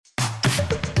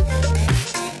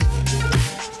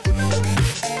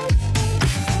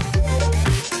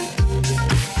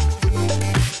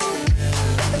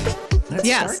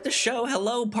Yes. Start the show.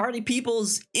 Hello, party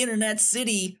peoples, Internet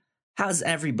City. How's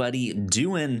everybody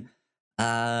doing?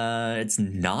 It's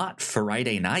not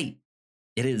Friday night.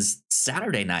 It is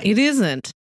Saturday night. It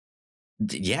isn't.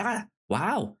 Yeah.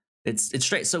 Wow. It's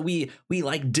straight. So we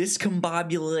like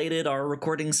discombobulated our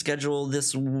recording schedule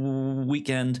this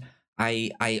weekend.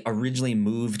 I originally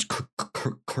moved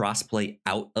crossplay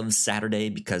out of Saturday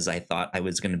because I thought I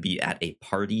was going to be at a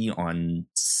party on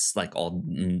like all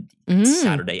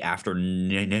Saturday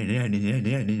afternoon.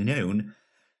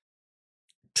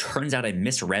 Turns out I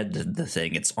misread the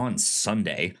thing. It's on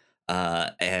Sunday.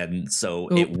 And so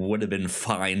it would have been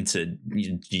fine to,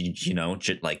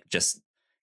 just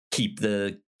keep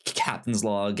the captain's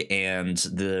log and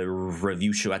the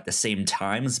review show at the same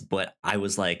times. But I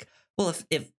was like, well,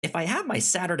 if I have my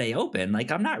Saturday open,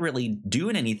 like I'm not really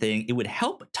doing anything, it would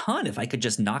help a ton if I could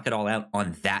just knock it all out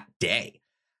on that day.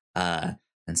 And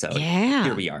so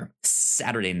here we are,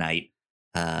 Saturday night,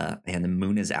 and the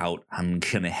moon is out. I'm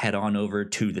going to head on over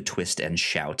to the Twist and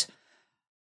Shout.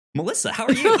 Melissa, how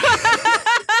are you?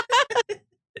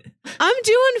 I'm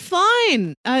doing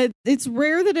fine. It's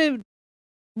rare that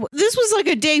this was like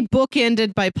a day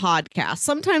bookended by podcasts.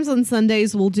 Sometimes on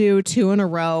Sundays we'll do 2 in a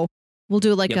row. We'll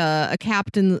do like a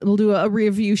captain. We'll do a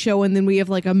review show, and then we have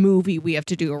like a movie we have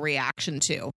to do a reaction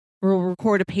to. We'll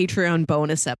record a Patreon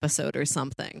bonus episode or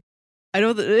something. I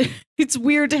know that it's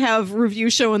weird to have review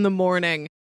show in the morning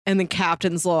and then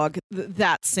captain's log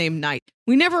that same night.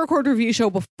 We never record review show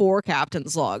before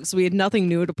captain's log, so we had nothing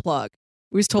new to plug.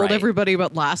 We just told everybody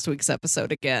about last week's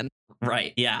episode again.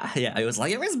 Right. Yeah. It was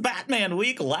like, it was Batman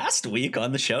week last week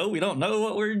on the show. We don't know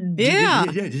what we're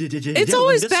it's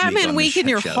always Batman week in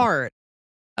your heart.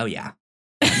 Oh, yeah.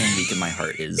 Batman week in my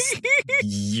heart is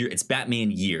year. It's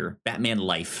Batman year. Batman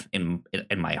life in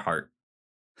my heart.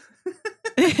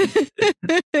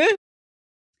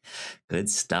 Good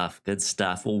stuff.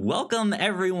 Well, welcome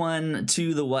everyone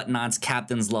to the Whatnots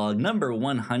Captain's Log number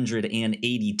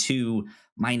 182.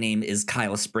 My name is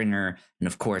Kyle Springer, and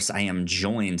of course, I am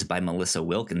joined by Melissa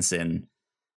Wilkinson.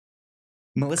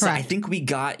 Melissa, correct. I think we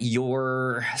got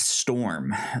your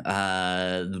storm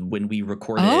when we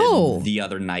recorded the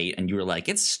other night, and you were like,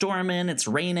 it's storming, it's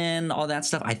raining, all that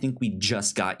stuff. I think we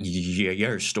just got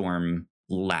your storm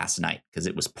last night because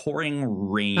it was pouring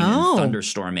rain and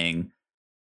thunderstorming,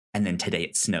 and then today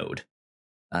it snowed.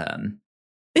 So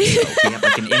we have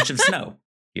like an inch of snow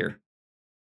here.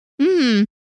 Mm-hmm.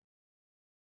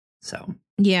 So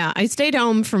yeah, I stayed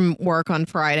home from work on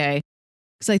Friday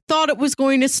because I thought it was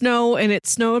going to snow, and it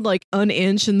snowed like an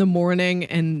inch in the morning,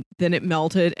 and then it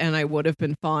melted, and I would have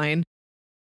been fine.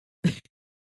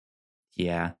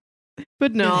 Yeah,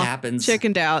 but no, it happens.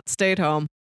 Chickened out, stayed home.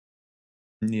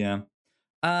 Yeah.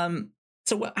 So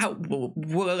what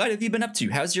have you been up to?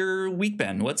 How's your week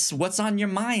been? What's on your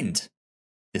mind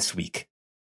this week?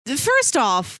 First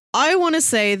off, I want to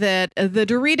say that the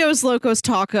Doritos Locos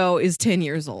taco is 10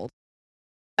 years old.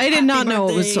 I did not know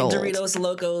it was sold. Doritos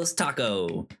Locos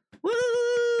taco. Woo!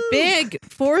 Big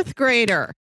 4th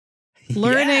grader.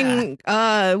 Learning,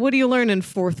 what do you learn in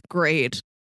 4th grade?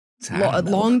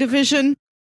 Long division?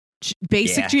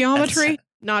 Basic geometry?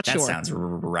 Not sure. That sounds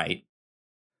right.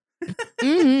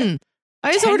 Mm-hmm.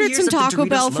 I just ordered some Taco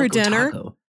Bell for dinner.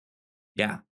 Taco.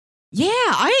 Yeah. Yeah,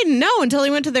 I didn't know until I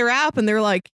went to their app, and they're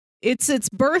like, it's its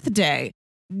birthday.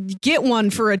 Get one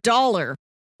for $1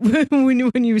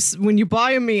 when you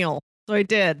buy a meal. So I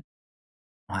did.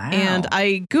 Wow. And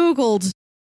I Googled,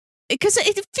 because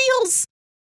it feels,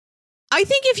 I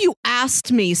think if you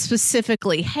asked me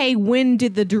specifically, hey, when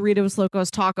did the Doritos Locos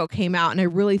taco came out? And I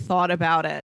really thought about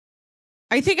it,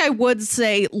 I think I would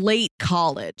say late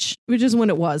college, which is when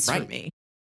it was for me.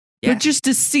 Yeah. But just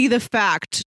to see the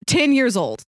fact, 10 years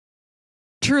old.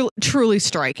 Truly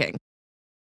striking.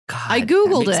 God, I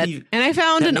Googled it and I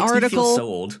found an article. Me feel so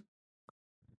old.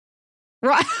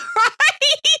 Right.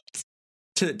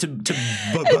 To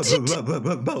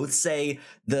both say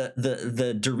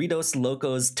the Doritos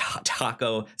Locos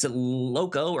taco. Is it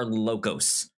Loco or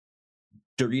Locos?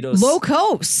 Doritos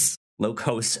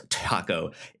Locos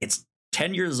taco. It's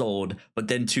 10 years old, but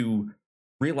then to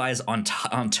realize on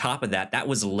top of that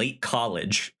was late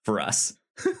college for us.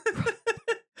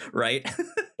 Right?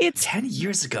 It's 10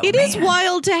 years ago. It is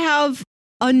wild to have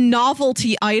a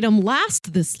novelty item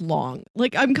last this long.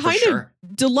 Like, I'm kind of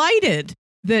delighted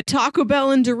that Taco Bell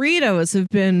and Doritos have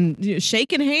been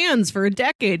shaking hands for a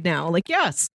decade now. Like,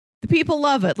 yes, the people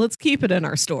love it. Let's keep it in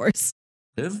our stores.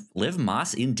 Live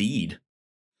Moss indeed.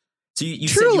 So you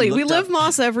truly, said we live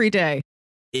Moss every day.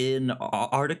 In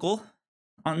article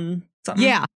on something?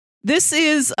 Yeah. This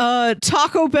is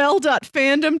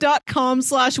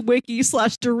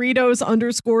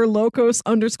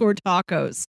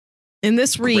tacobell.fandom.com/wiki/Doritos_Locos_tacos. And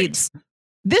this reads,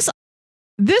 this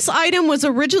item was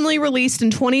originally released in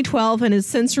 2012 and has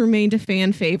since remained a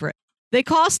fan favorite. They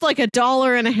cost like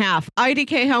 $1.50.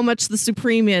 IDK how much the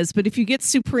Supreme is, but if you get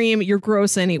Supreme, you're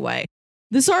gross anyway.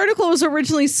 This article was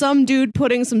originally some dude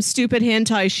putting some stupid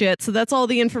hentai shit, so that's all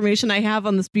the information I have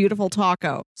on this beautiful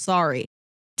taco. Sorry.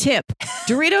 Tip: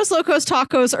 Doritos Locos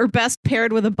tacos are best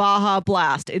paired with a Baja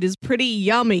Blast. It is pretty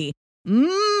yummy.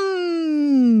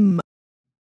 Mmm.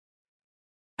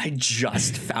 I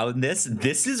just found this.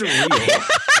 This is real.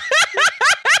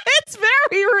 It's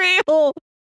very real.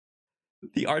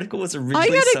 The article was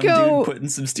originally some dude putting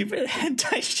some stupid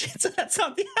hentai shit. So that's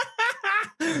not the.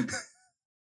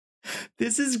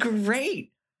 This is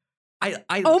great.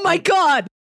 Oh my god.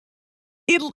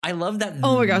 I love that.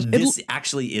 Oh my gosh. This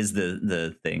actually is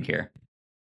the thing here.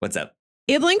 What's up?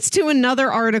 It links to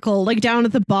another article, like down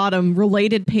at the bottom,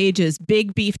 related pages,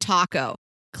 Big Beef Taco.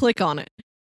 Click on it.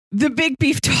 The Big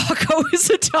Beef Taco is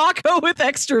a taco with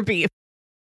extra beef.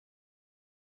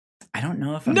 I don't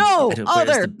know if I'm... No,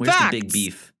 where's the Big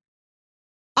Beef?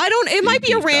 It might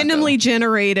be a randomly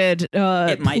generated,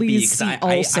 it might be, because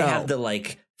I have the,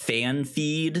 like, fan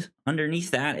feed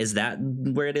underneath that. Is that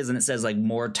where it is? And it says, like,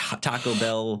 more Taco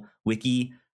Bell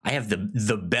wiki. I have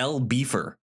the Bell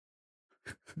Beefer.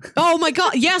 Oh my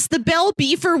god, yes, the Bell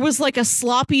Beefer was like a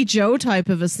sloppy Joe type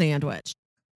of a sandwich.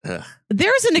 Ugh.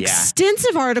 There's an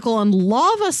extensive article on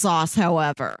lava sauce,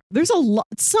 however. There's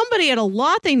somebody had a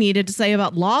lot they needed to say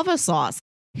about lava sauce.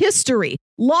 History.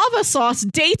 Lava sauce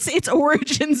dates its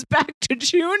origins back to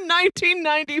June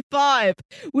 1995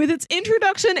 with its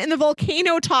introduction in the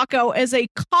Volcano Taco as a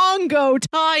Congo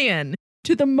tie-in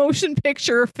to the motion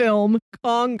picture film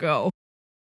Congo.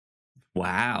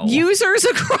 Wow. Users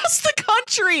across the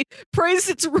country praised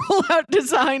its rollout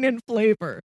design and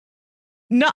flavor.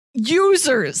 Not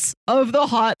users of the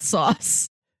hot sauce.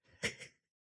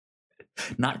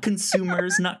 Not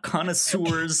consumers, not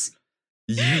connoisseurs.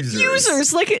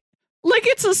 Users, like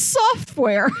it's a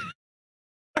software.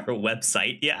 Or a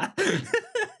website, yeah.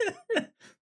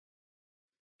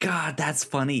 God, that's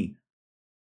funny.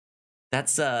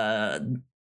 That's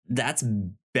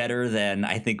better than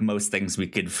I think most things we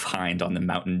could find on the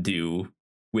Mountain Dew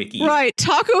wiki. Right.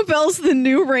 Taco Bell's the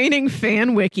new reigning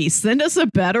fan wiki. Send us a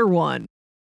better one.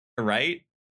 Right?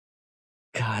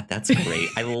 God, that's great.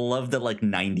 I love the like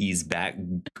 90s back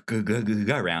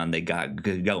around they got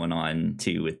going on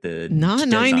too with the not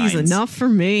designs. 90s enough for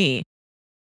me.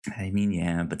 I mean,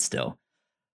 yeah, but still.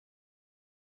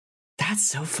 That's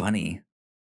so funny.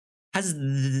 Has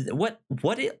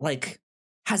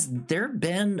there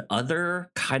been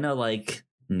other kind of like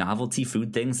novelty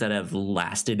food things that have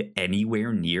lasted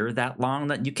anywhere near that long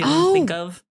that you can think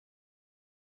of?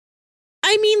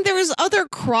 I mean, there's other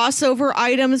crossover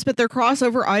items, but they're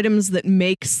crossover items that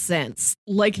make sense,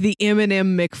 like the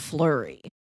M&M McFlurry.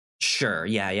 Sure,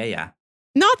 yeah.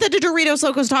 Not that the Doritos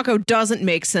Locos Taco doesn't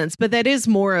make sense, but that is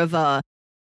more of a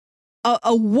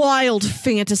wild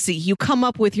fantasy you come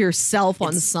up with yourself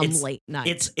on some late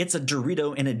night. It's a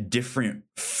Dorito in a different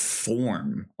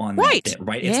form on right. that bit,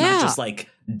 right? It's not just like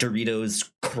Doritos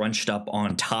crunched up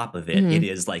on top of it. Mm-hmm. It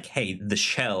is like, hey, the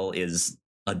shell is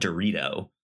a Dorito.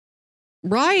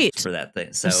 Right. For that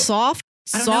thing. So a soft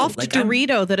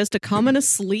Dorito that has to come in a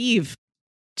sleeve.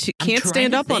 Can't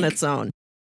stand up on its own.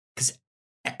 Because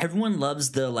everyone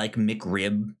loves the like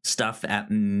McRib stuff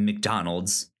at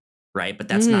McDonald's, right? But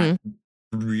that's not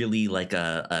really like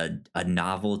a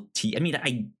novelty. I mean,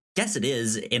 I guess it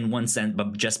is in one sense,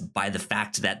 but just by the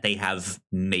fact that they have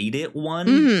made it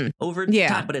one over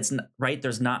time. But it's not, right.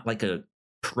 There's not like a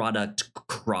product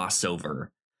crossover.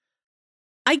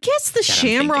 I guess the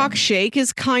Shamrock Shake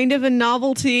is kind of a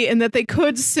novelty in that they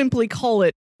could simply call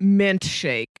it Mint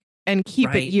Shake and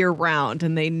keep it year round,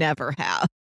 and they never have.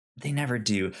 They never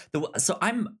do. So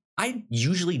I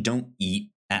usually don't eat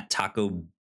at Taco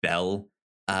Bell.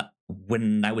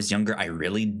 When I was younger, I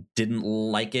really didn't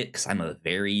like it because I'm a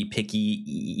very picky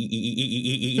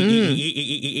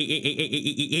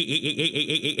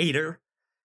eater,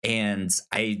 and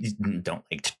I don't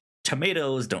like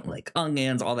tomatoes, don't like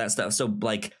onions, all that stuff. So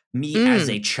like me as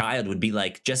a child would be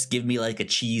like, just give me like a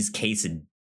cheese quesadilla.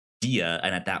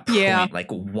 And at that point, like,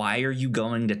 why are you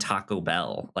going to Taco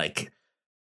Bell? Like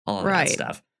all of that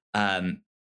stuff. And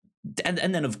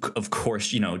then of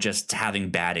course, you know, just having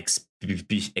bad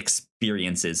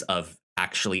experiences of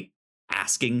actually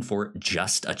asking for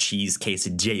just a cheese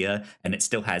quesadilla and it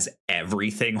still has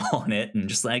everything on it. And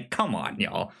just like, come on,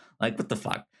 y'all. Like, what the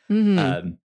fuck?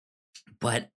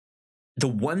 But the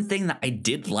one thing that I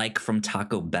did like from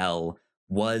Taco Bell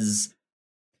was,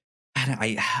 and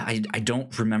I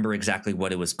don't remember exactly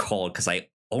what it was called because I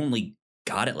only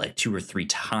got it like 2 or 3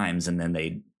 times and then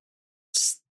they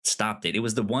stopped it. It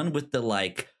was the one with the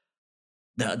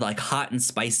hot and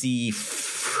spicy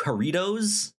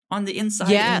Doritos on the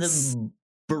inside in the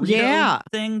burrito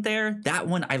thing there. That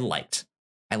one I liked.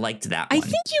 I liked that one. I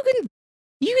think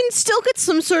you can still get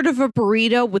some sort of a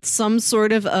burrito with some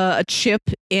sort of a chip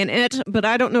in it, but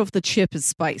I don't know if the chip is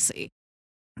spicy.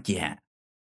 Yeah.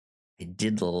 I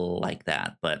did like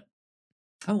that, but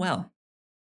oh well.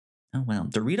 Oh well.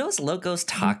 Doritos Locos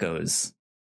Tacos.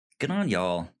 Good on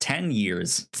y'all. 10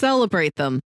 years. Celebrate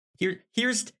them.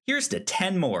 Here's to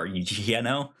 10 more, you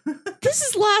know? This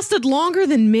has lasted longer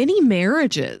than many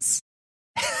marriages.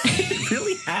 It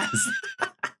really has.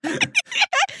 Would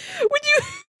you...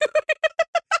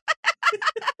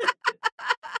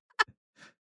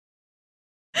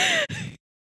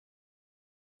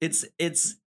 It's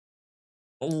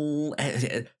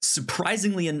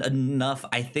surprisingly enough,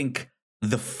 I think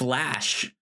The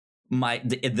Flash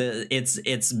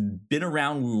it's been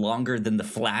around longer than The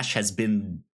Flash has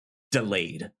been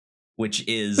delayed, which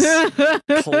is The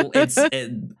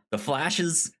Flash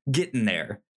is getting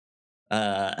there.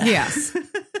 Yes.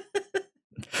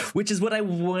 Which is what I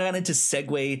wanted to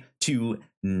segue to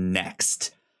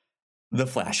next. The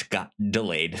Flash got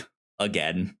delayed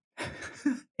again.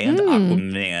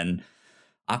 And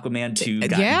Aquaman 2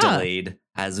 got delayed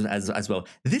as well.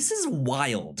 This is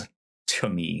wild to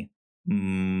me,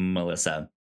 Melissa.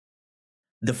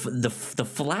 The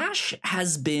Flash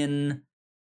has been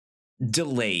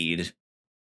delayed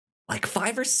like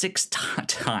 5 or 6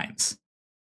 times.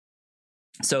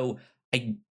 So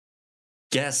I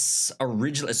guess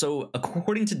originally,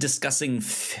 according to Discussing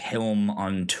Film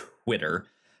on Twitter,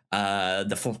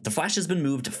 the Flash has been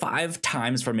moved 5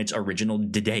 times from its original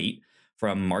date,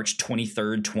 from March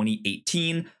 23rd,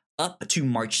 2018, up to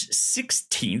March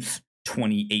 16th,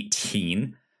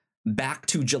 2018, back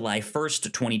to July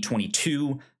 1st,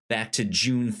 2022, back to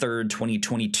June 3rd,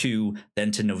 2022,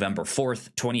 then to November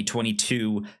 4th,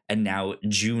 2022, and now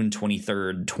June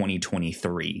 23rd,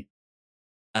 2023.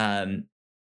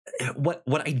 What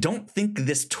I don't think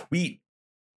this tweet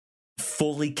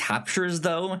fully captures,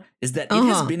 though, is that it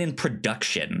has been in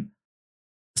production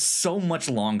so much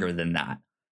longer than that.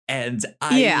 And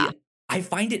I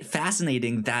find it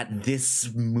fascinating that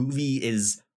this movie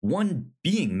is, one,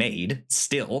 being made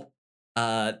still,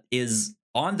 is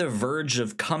on the verge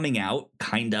of coming out,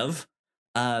 kind of.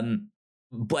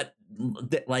 But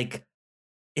like,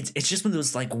 it's just one of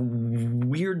those like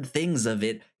weird things of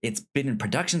it. It's been in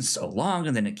production so long,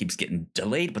 and then it keeps getting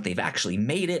delayed, but they've actually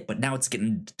made it, but now it's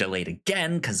getting delayed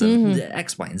again because of the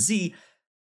X, Y, and Z.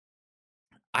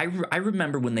 I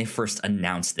remember when they first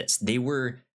announced this, they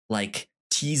were like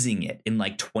teasing it in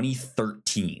like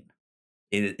 2013.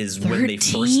 It is when they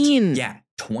first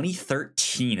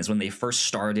 2013 is when they first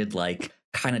started like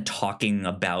kind of talking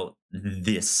about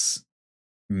this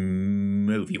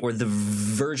movie, or the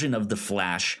version of the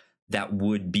Flash that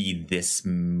would be this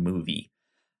movie.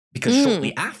 Because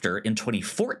shortly after, in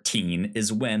 2014,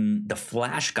 is when the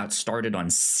Flash got started on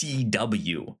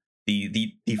CW,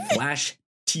 the Flash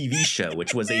TV show,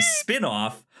 which was a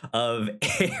spin-off of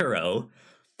Arrow.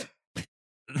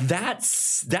 That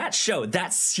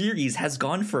series has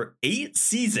gone for 8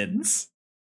 seasons,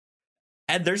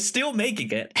 and they're still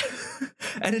making it.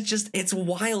 And it's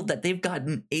wild that they've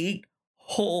gotten 8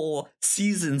 whole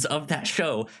seasons of that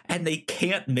show, and they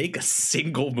can't make a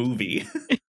single movie.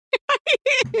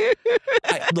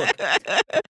 Look,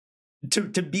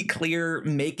 to be clear,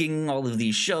 making all of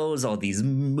these shows, all these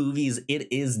movies,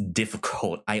 it is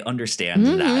difficult. I understand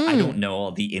that. I don't know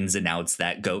all the ins and outs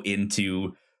that go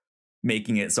into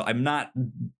making it, so I'm not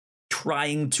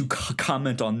trying to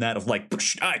comment on that of like,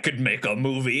 I could make a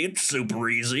movie, it's super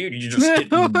easy, you just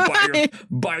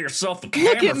buy yourself a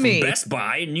camera from Best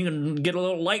Buy and you can get a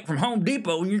little light from Home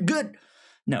Depot and you're good.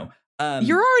 No.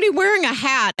 You're already wearing a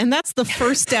hat, and that's the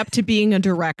first step to being a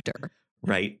director.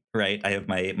 Right. I have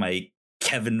my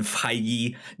Kevin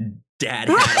Feige dad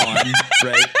hat on,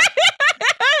 right?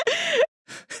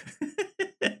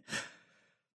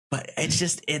 But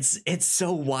it's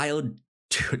so wild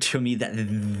to me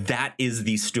that is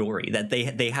the story, that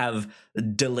they have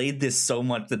delayed this so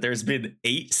much that there's been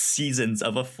 8 seasons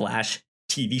of a Flash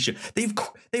TV show. They've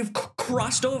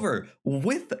crossed over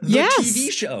with the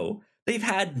TV show. They've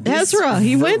had this Ezra,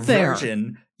 he went there.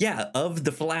 Version, of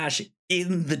the Flash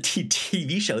in the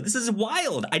TV show. This is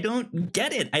wild. I don't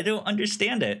get it. I don't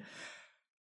understand it.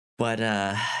 But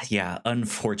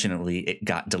unfortunately, it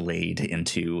got delayed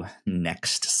into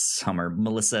next summer.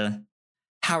 Melissa,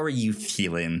 how are you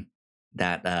feeling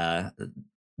that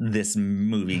this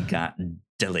movie got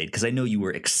delayed? Because I know you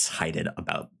were excited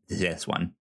about this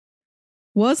one.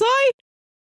 Was I?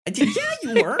 Yeah,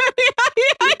 you were.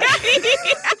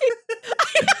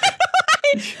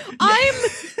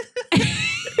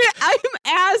 I'm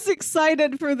as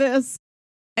excited for this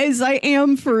as I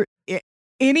am for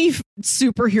any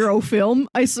superhero film,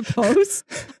 I suppose.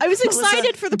 I was excited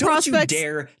Melissa, for the don't prospects. You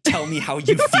dare tell me how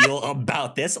you feel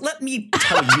about this. Let me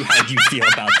tell you how you feel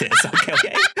about this,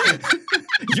 okay?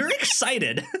 You're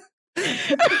excited.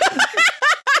 I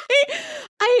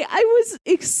was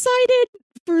excited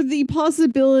for the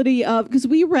possibility of, because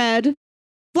we read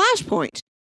Flashpoint,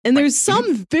 and there's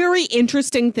some very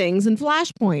interesting things in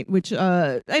Flashpoint, which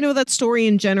I know that story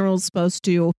in general is supposed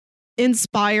to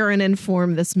inspire and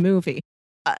inform this movie.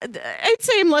 I'd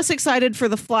say I'm less excited for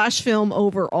the Flash film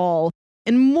overall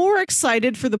and more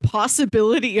excited for the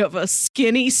possibility of a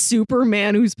skinny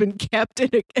Superman who's been kept in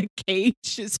a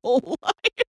cage his whole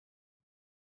life.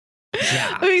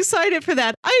 Yeah. I'm excited for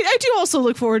that. I do also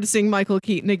look forward to seeing Michael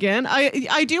Keaton again.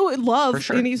 I do love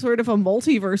any sort of a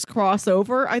multiverse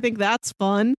crossover. I think that's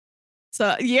fun.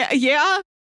 So yeah.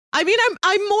 I mean,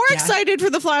 I'm more excited for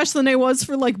the Flash than I was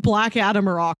for like Black Adam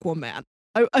or Aquaman.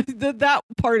 That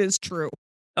part is true.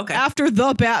 Okay. After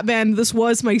The Batman, this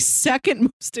was my second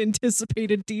most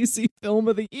anticipated DC film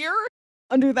of the year.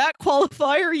 Under that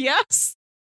qualifier, yes.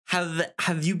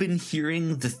 Have you been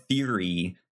hearing the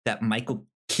theory that Michael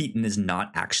Keaton is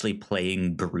not actually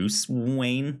playing Bruce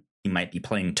Wayne? He might be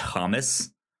playing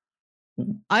Thomas.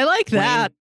 I like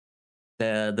that.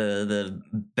 The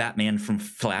Batman from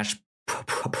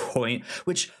Flashpoint,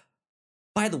 which,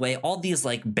 by the way, all these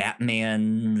like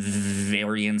Batman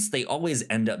variants, they always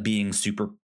end up being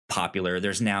super popular.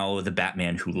 There's now the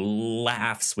Batman Who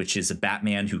Laughs, which is a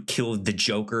Batman who killed the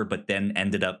Joker, but then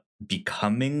ended up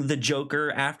becoming the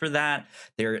Joker after that.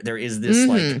 There is this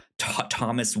like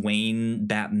Thomas Wayne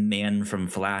Batman from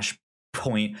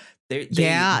Flashpoint.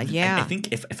 I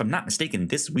think if I'm not mistaken,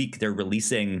 this week they're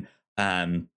releasing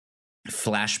Flashpoint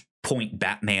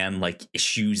Batman like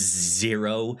issue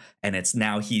 0, and it's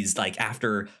now he's like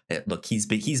after look he's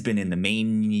been in the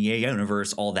main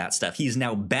universe, all that stuff. He's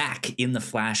now back in the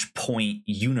Flashpoint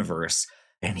universe,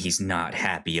 and he's not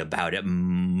happy about it.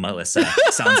 Melissa,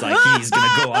 sounds like he's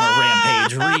gonna go on a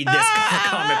rampage. Read this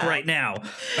comic right now.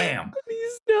 Bam.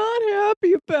 He's not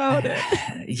happy about it.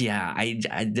 Yeah,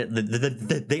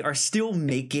 they are still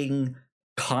making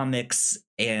comics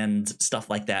and stuff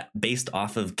like that based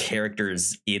off of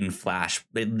characters in Flash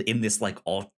in this like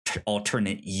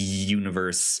alternate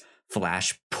universe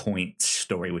Flashpoint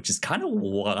story, which is kind of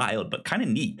wild but kind of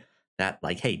neat. That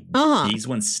like, hey, these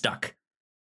ones stuck.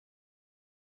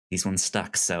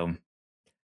 So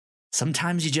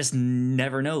sometimes you just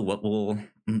never know what will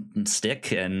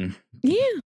stick and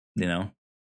do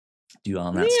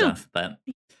all that stuff. But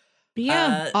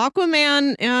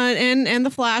Aquaman and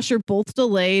the Flash are both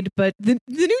delayed, but the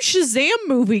new Shazam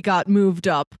movie got moved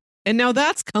up, and now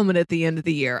that's coming at the end of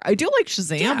the year. I do like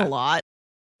Shazam a lot.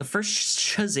 The first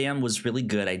Shazam was really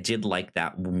good. I did like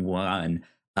that one.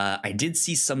 I did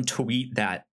see some tweet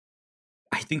that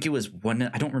I think it was one.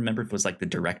 I don't remember if it was like the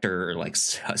director or like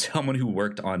someone who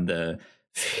worked on the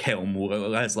film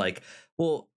was like,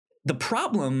 well, the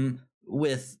problem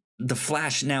with the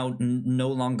Flash now no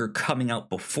longer coming out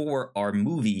before our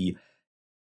movie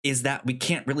is that we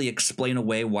can't really explain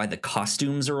away why the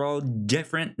costumes are all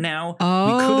different now.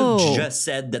 We could have just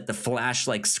said that the Flash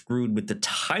like screwed with the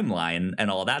timeline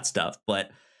and all that stuff, but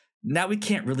now we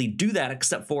can't really do that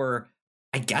except for,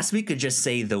 I guess we could just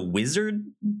say the wizard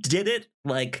did it.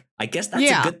 Like, I guess that's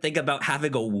a good thing about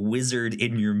having a wizard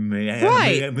in your movie.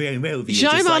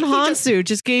 Jaimon Hansu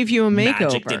just gave you a makeover.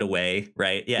 Magicked it away,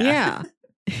 right? Yeah.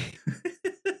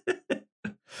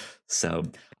 So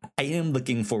I am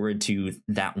looking forward to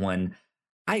that one.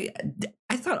 I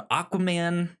thought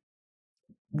Aquaman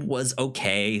was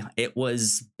okay. It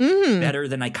was better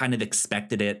than I kind of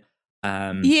expected it.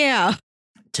 To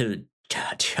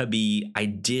be. I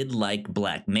did like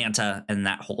Black Manta and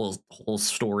that whole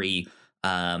story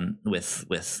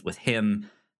with him.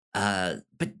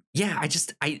 But yeah,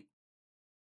 I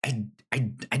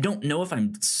don't know if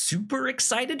I'm super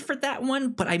excited for that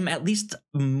one, but I'm at least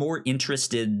more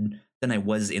interested than I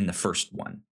was in the first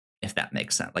one, if that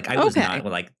makes sense. Like I was not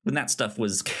like when that stuff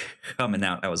was coming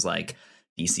out, I was like,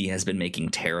 DC has been making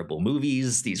terrible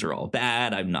movies. These are all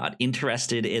bad. I'm not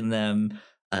interested in them.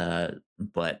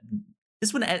 But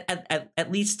this one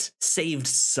at least saved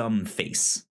some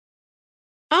face.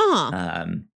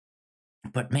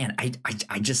 But man, I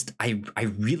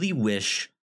really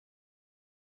wish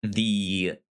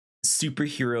the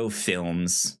superhero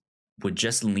films would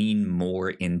just lean more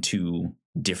into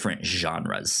different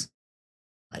genres.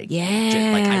 Like,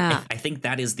 I think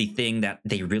that is the thing that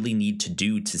they really need to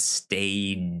do to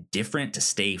stay different, to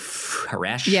stay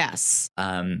fresh. Yes.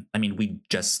 I mean, we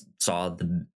just saw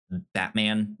the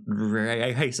Batman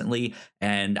recently,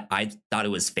 and I thought it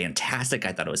was fantastic.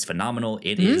 I thought it was phenomenal.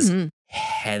 It is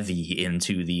heavy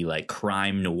into the like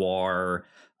crime noir,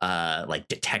 like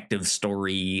detective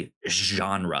story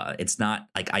genre. It's not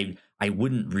like I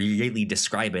wouldn't really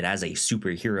describe it as a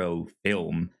superhero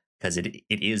film, because it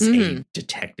is a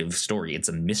detective story. It's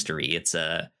a mystery. It's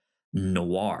a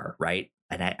noir, right?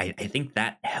 And I think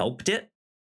that helped it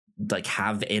like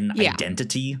have an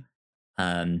identity.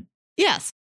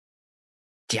 Yes.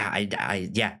 Yeah, I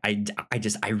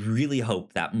really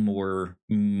hope that more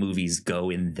movies go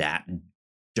in that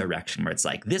direction where it's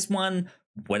like, this one,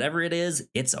 whatever it is,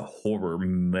 it's a horror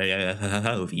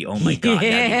movie. Oh my God,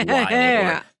 that'd be wild.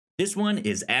 Or, this one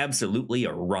is absolutely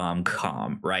a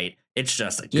rom-com, right? It's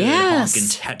just a good honking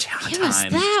time. Yes,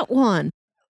 that one.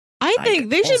 I think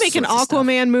they should make an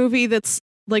Aquaman movie that's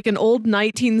like an old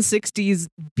 1960s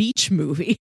beach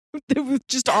movie with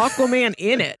just Aquaman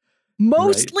in it.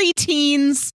 Mostly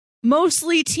teens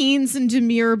in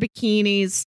demure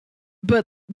bikinis, but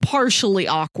partially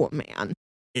Aquaman.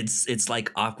 It's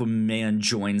like Aquaman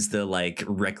joins the like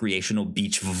recreational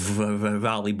beach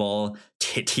volleyball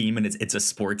team, and it's a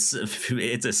sports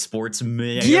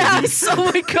movie. Yes,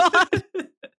 oh my God.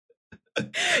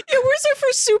 Yeah, where's our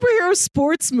first superhero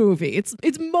sports movie?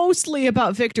 It's mostly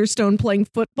about Victor Stone playing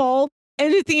football,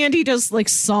 and at the end he does like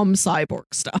some cyborg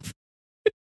stuff.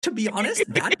 To be honest,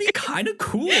 that'd be kind of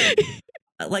cool.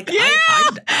 Like, yeah,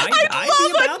 I'd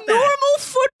love a normal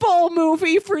football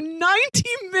movie for 90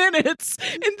 minutes,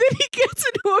 and then he gets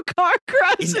into a car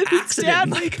crash and his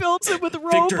dad rebuilds it with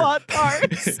robot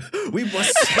parts. We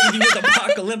must save you with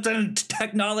apocalyptic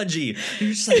technology.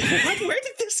 You're just like, what? Where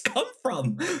did this come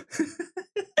from?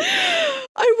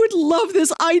 I would love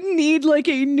this. I need like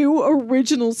a new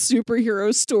original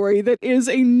superhero story that is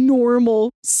a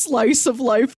normal slice of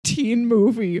life teen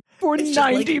movie for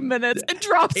 90 minutes and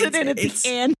drops it in at the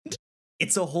end.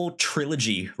 It's a whole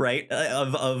trilogy, right?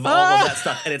 Of all of that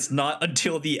stuff. And it's not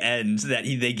until the end that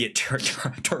they get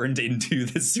turned into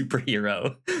the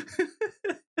superhero.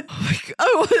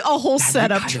 A whole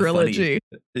setup trilogy.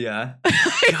 Funny. Yeah.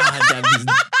 God,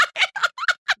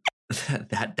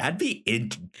 that'd be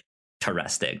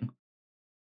interesting.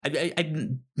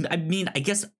 I mean, I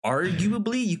guess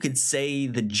arguably you could say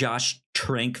the Josh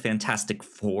Trank Fantastic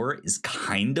Four is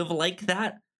kind of like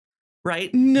that,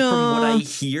 right? No, from what I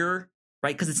hear,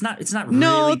 right? Because it's not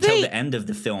really till the end of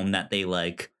the film that they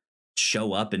like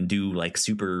show up and do like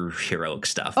superheroic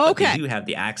stuff. Okay, but they do have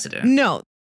the accident. No,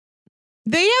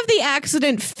 they have the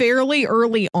accident fairly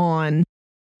early on.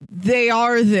 They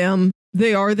are them.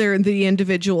 They are the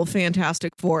individual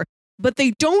Fantastic Four, but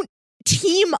they don't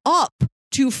team up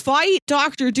to fight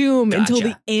Doctor Doom until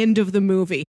the end of the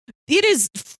movie. It is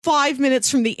 5 minutes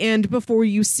from the end before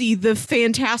you see the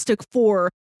Fantastic Four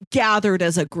gathered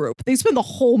as a group. They spend the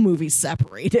whole movie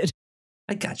separated.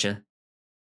 I gotcha.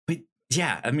 But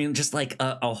yeah, I mean, just like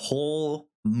a whole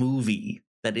movie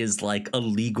that is like a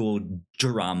legal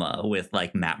drama with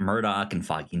like Matt Murdock and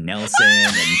Foggy Nelson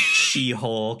and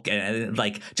She-Hulk and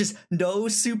like just no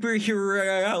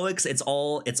superheroics. It's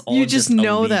all you just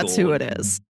know that's who it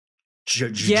is.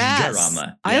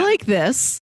 Drama. I like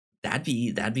this. That'd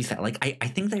be fat. Like I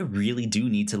think they really do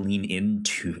need to lean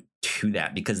into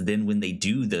that, because then when they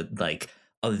do the like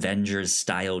Avengers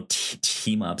style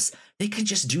team ups, they could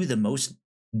just do the most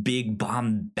big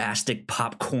bombastic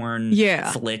popcorn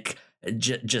flick.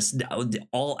 Just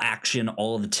all action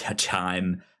all the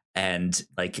time, and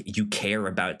like you care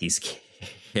about these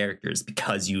characters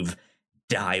because you've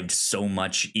dived so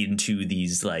much into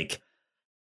these like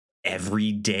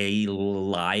everyday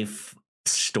life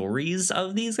stories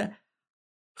of these.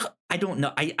 I don't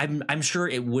know. I'm sure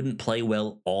it wouldn't play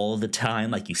well all the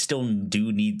time. Like you still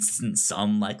do need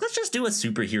some like, let's just do a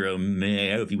superhero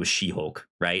movie with She-Hulk,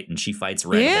 right? And she fights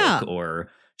Red Hulk, or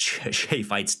she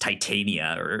fights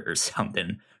Titania or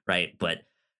something, right? But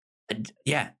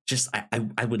yeah, just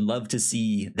I would love to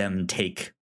see them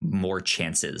take more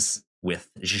chances with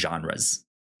genres.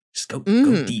 Just go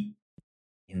deep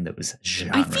in those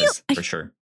genres for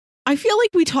sure. I feel like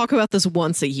we talk about this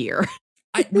once a year.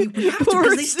 We have to,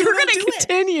 because they still don't do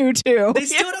continue to. They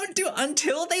still don't do it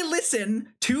until they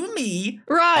listen to me,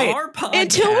 right? Our podcast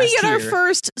until we get our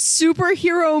first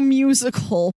superhero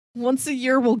musical. Once a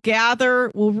year, we'll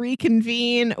gather, we'll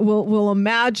reconvene, we'll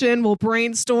imagine, we'll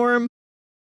brainstorm.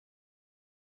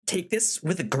 take this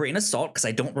with a grain of salt because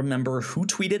I don't remember who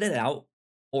tweeted it out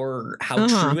or how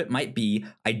true it might be.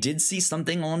 I did see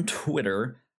something on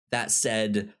Twitter that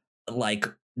said like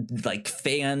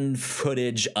fan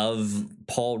footage of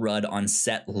Paul Rudd on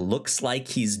set looks like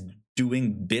he's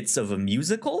doing bits of a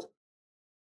musical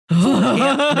for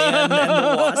Ant-Man and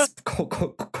the Wasp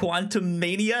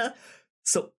Quantumania.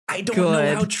 So I don't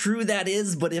know how true that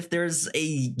is, but if there's a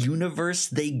universe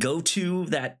they go to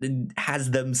that has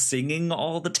them singing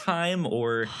all the time,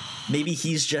 or maybe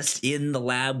he's just in the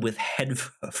lab with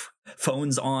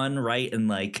headphones on, right? And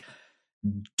like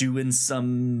doing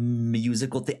some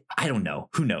musical thing. I don't know.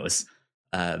 Who knows?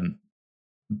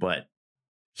 But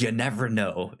you never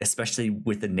know, especially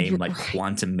with a name like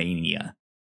Quantumania.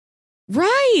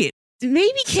 Right.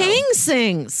 Maybe Kang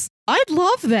sings. I'd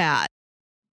love that.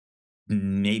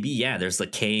 Maybe, yeah, there's a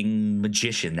Kang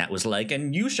magician that was like,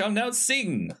 and you shall now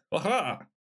sing. Aha.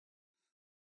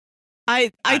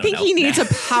 I think he needs a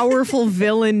powerful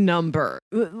villain number,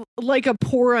 like a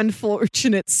Poor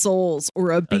Unfortunate Souls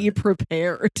or a Be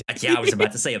Prepared. Yeah, I was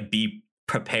about to say a Be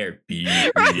Prepared. Be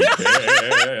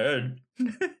prepared.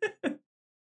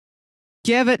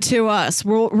 Give it to us.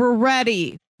 We're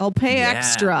ready. I'll pay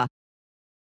extra.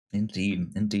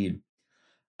 Indeed.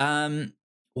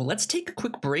 Well, let's take a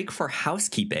quick break for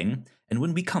housekeeping, and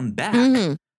when we come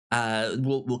back,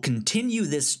 we'll continue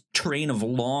this train of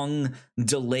long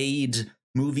delayed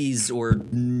movies or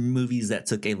movies that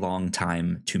took a long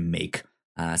time to make.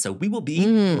 So we will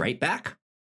be right back.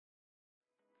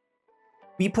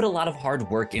 We put a lot of hard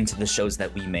work into the shows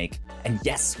that we make, and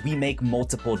yes, we make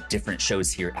multiple different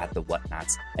shows here at The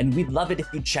Whatnots, and we'd love it if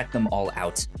you check them all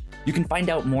out. You can find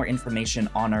out more information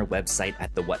on our website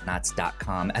at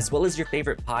thewhatnots.com, as well as your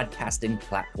favorite podcasting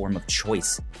platform of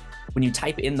choice. When you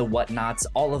type in The Whatnots,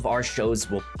 all of our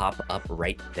shows will pop up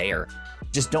right there.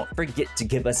 Just don't forget to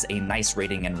give us a nice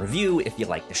rating and review if you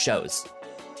like the shows.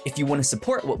 If you want to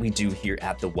support what we do here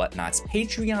at The Whatnots,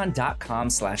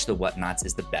 patreon.com/thewhatnots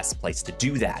is the best place to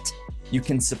do that. You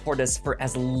can support us for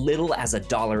as little as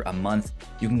 $1 a month.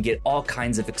 You can get all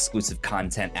kinds of exclusive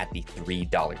content at the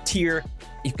 $3 tier.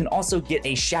 You can also get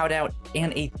a shout out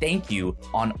and a thank you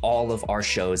on all of our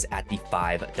shows at the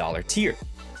 $5 tier.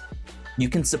 You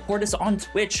can support us on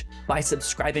Twitch by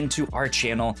subscribing to our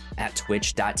channel at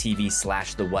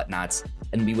twitch.tv/thewhatnots,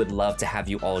 and we would love to have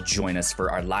you all join us for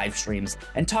our live streams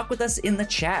and talk with us in the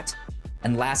chat.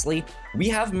 And lastly, we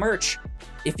have merch.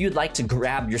 If you'd like to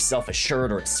grab yourself a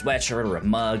shirt or a sweatshirt or a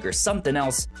mug or something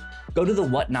else, go to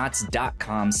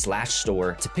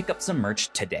thewhatnots.com/store to pick up some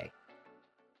merch today.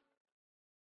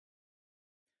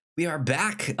 We are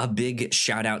back. A big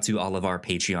shout out to all of our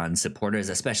Patreon supporters,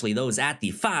 especially those at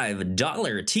the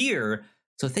 $5 tier.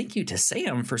 So thank you to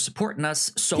Sam for supporting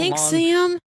us so long. Thanks,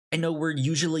 Sam. I know we're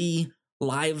usually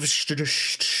live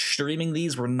streaming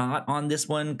these. We're not on this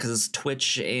one because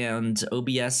Twitch and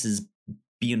OBS is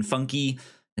being funky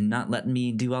and not letting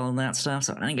me do all of that stuff.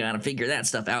 So I gotta figure that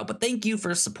stuff out. But thank you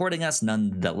for supporting us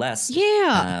nonetheless.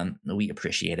 Yeah. We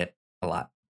appreciate it a lot.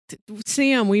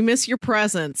 Sam, we miss your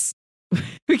presence.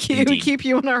 We keep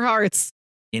you in our hearts.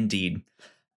 Indeed.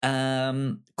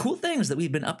 Cool things that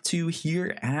we've been up to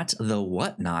here at The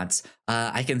Whatnots.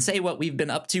 I can say what we've been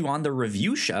up to on the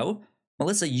review show.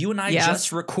 Melissa, you and I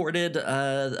just recorded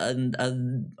a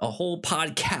whole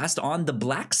podcast on the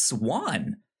Black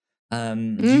Swan.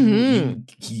 You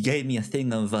gave me a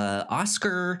thing of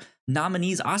Oscar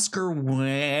nominees, Oscar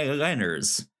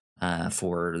winners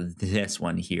for this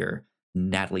one here.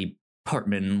 Natalie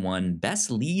Portman won Best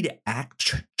Lead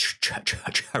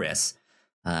Actress.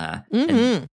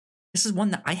 And this is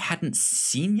one that I hadn't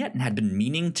seen yet and had been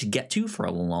meaning to get to for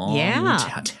a long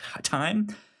time.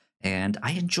 And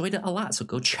I enjoyed it a lot. So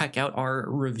go check out our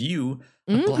review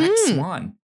of Black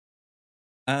Swan.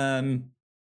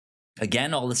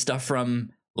 Again, all the stuff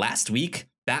from last week,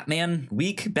 Batman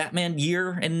week, Batman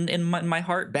year in my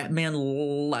heart, Batman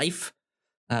life.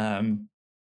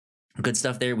 Good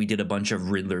stuff there. We did a bunch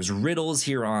of Riddler's Riddles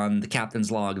here on the Captain's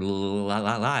Log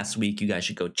last week. You guys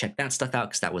should go check that stuff out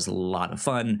because that was a lot of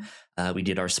fun. We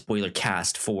did our spoiler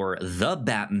cast for The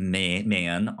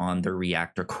Batman on the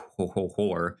Reactor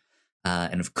Core.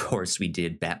 And of course, we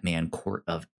did Batman Court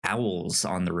of Owls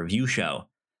on the review show.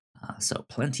 So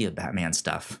plenty of Batman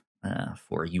stuff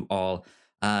for you all.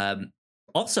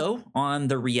 Also, on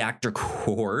the Reactor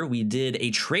Core, we did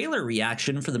a trailer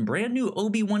reaction for the brand new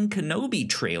Obi-Wan Kenobi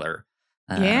trailer.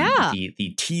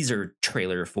 The teaser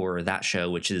trailer for that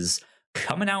show, which is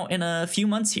coming out in a few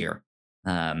months here.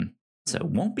 So it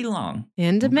won't be long.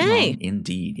 End of May.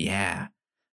 Indeed, yeah.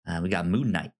 We got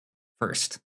Moon Knight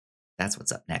first. That's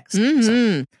what's up next. Mm-hmm.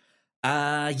 So,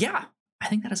 yeah. I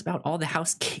think that is about all the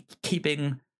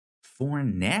housekeeping for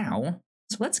now.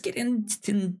 So let's get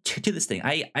into this thing.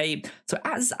 So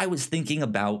as I was thinking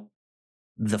about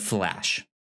The Flash,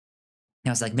 I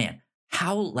was like, man,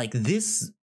 how like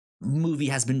this movie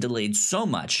has been delayed so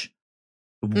much.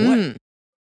 What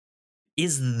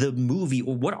is the movie,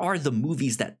 or what are the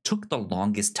movies that took the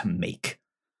longest to make?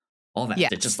 All that.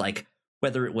 Yes. It's just like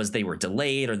whether it was they were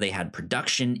delayed or they had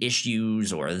production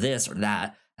issues or this or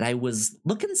that. And I was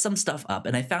looking some stuff up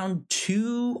and I found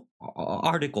two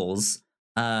articles.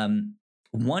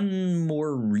 One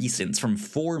more recent from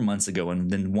 4 months ago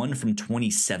and then one from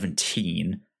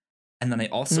 2017. And then I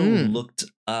also looked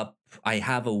up, I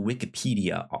have a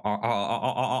Wikipedia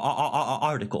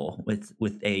article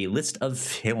with a list of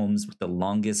films with the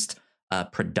longest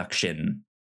production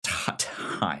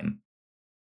time.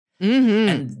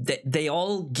 And they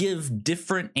all give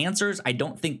different answers. I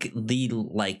don't think the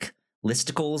like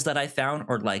listicles that I found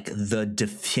are like the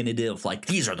definitive, like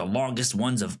these are the longest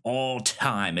ones of all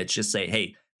time. It's just say,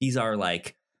 hey, these are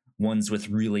like ones with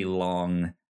really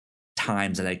long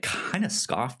times. And I kind of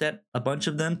scoffed at a bunch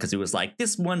of them because it was like,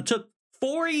 this one took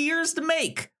 4 years to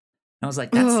make. And I was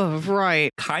like, that's right,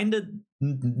 kind of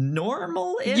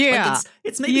normal. Yeah. Like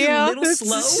it's maybe a little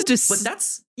slow, but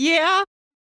that's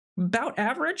about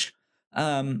average.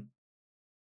 But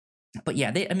yeah,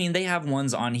 they have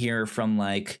ones on here from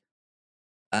like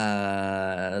they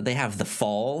have The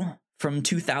Fall from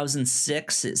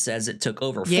 2006. It says it took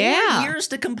over 4 years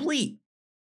to complete.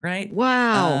 Right?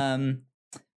 Wow.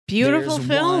 Beautiful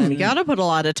film. You gotta put a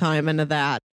lot of time into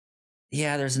that.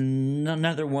 Yeah, there's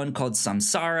another one called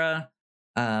Samsara.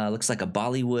 Looks like a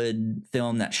Bollywood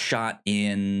film that shot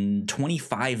in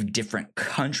 25 different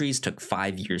countries, took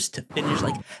 5 years to finish.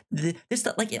 Like this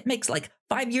stuff, like it makes like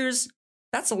 5 years.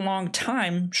 That's a long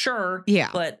time, sure. Yeah,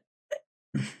 but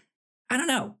I don't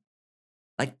know.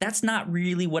 Like that's not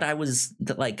really what I was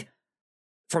like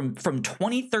from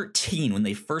 2013 when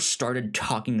they first started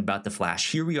talking about The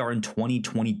Flash. Here we are in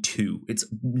 2022. It's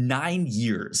 9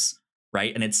 years,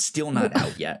 right? And it's still not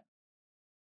out yet.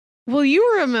 Well,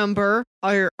 you remember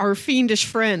our fiendish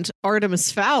friend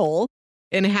Artemis Fowl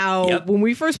and how when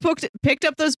we first picked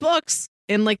up those books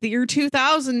in like the year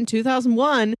 2000,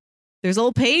 2001, there's a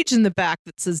little page in the back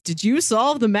that says, did you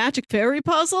solve the magic fairy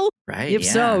puzzle? Right. If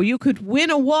so, you could win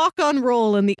a walk-on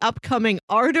role in the upcoming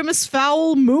Artemis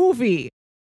Fowl movie.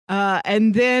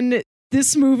 And then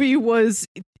this movie was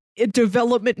a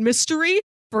development mystery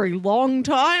for a long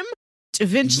time.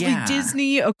 Eventually,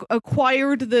 Disney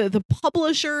acquired the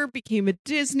publisher, became a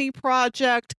Disney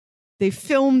project. They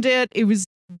filmed it. It was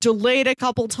delayed a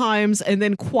couple times and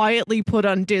then quietly put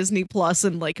on Disney Plus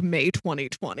in like May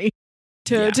 2020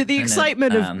 to the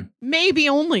excitement of maybe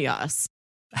only us.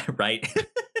 Right.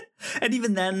 And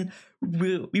even then,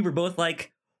 we were both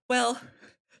like, well,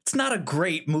 it's not a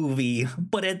great movie,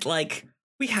 but it's like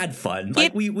we had fun.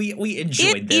 Like we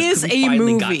enjoyed this. We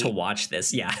finally got to watch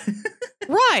this. Yeah.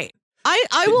 Right.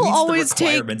 I will always take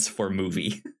requirements for a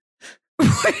movie.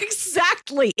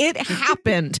 Exactly. It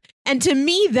happened. And to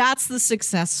me, that's the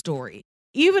success story.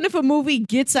 Even if a movie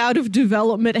gets out of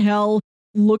development hell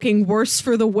looking worse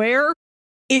for the wear,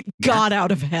 it got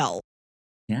out of hell.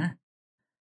 Yeah.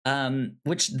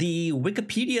 Which the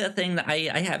Wikipedia thing that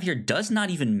I have here does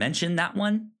not even mention that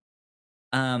one.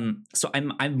 So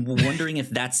I'm wondering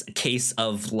if that's a case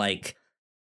of like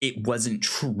it wasn't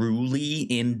truly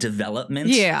in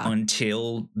development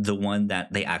until the one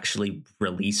that they actually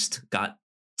released got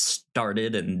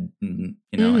started, and and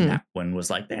that one was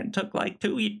like that took like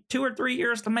 2 or 3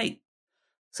 years to make.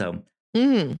 So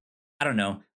I don't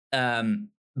know.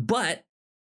 But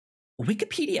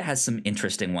Wikipedia has some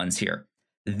interesting ones here.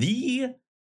 The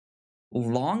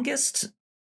longest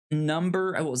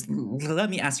number let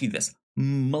me ask you this,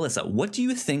 Melissa, what do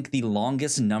you think the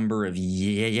longest number of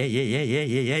years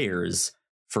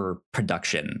for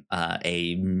production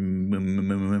a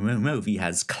movie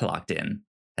has gotten,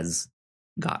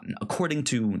 according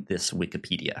to this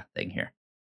Wikipedia thing here?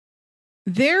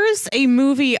 There's a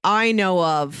movie I know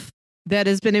of that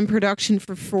has been in production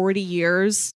for 40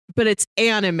 years, but it's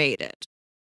animated.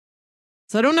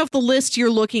 So I don't know if the list you're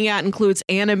looking at includes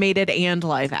animated and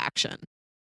live action.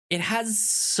 It has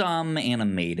some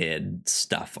animated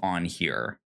stuff on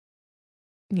here.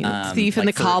 Thief and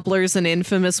the Cobbler's an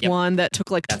infamous one that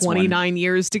took like 29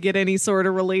 years to get any sort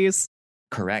of release.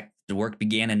 Correct. The work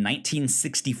began in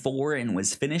 1964 and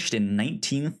was finished in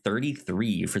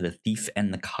 1933 for The Thief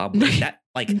and the Cobbler.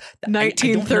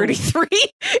 1933?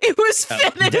 It was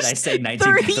finished. Did I say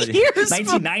 1933?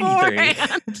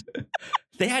 1993.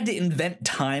 They had to invent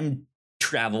time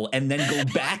travel and then go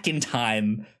back in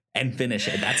time and finish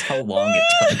it. That's how long it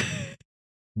took.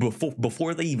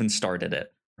 before they even started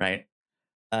it, right?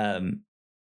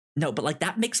 No, but like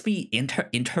that makes me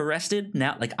interested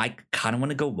now. Like I kind of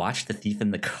want to go watch The Thief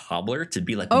and the Cobbler to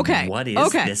be like, Okay. what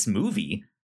is this movie?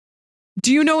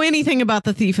 Do you know anything about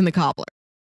The Thief and the Cobbler?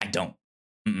 I don't.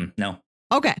 No.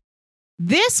 Okay.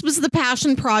 This was the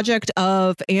passion project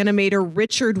of animator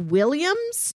Richard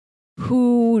Williams,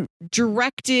 who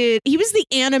directed. He was the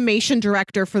animation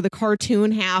director for the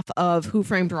cartoon half of Who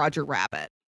Framed Roger Rabbit.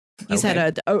 He's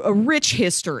had a rich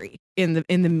history in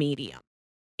the medium.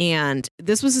 And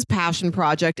this was his passion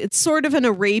project. It's sort of an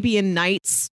Arabian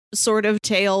Nights sort of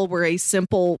tale where a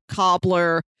simple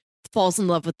cobbler falls in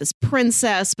love with this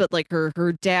princess, but like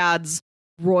her dad's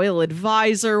royal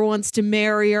advisor wants to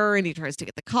marry her and he tries to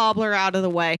get the cobbler out of the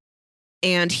way.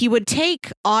 And he would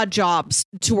take odd jobs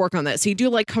to work on this. He'd do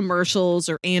like commercials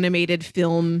or animated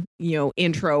film,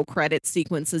 intro credit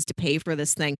sequences to pay for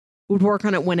this thing. Would work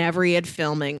on it whenever he had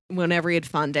funding.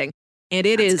 And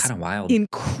it is kind of wild.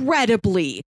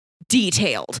 Incredibly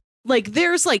detailed. Like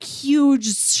there's like huge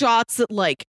shots that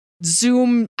like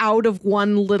zoom out of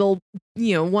one little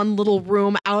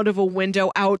room, out of a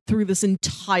window, out through this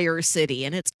entire city,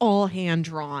 and it's all hand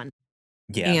drawn.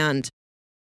 Yeah. And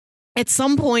at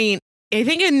some point, I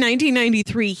think in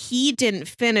 1993, he didn't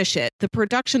finish it. The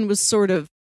production was sort of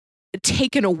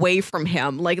taken away from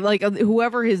him. Like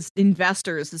whoever his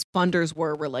investors, his funders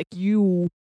were like, you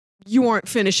aren't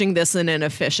finishing this in an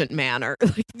efficient manner.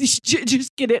 Like,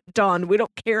 just get it done. We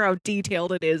don't care how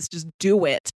detailed it is. Just do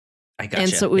it. I gotcha.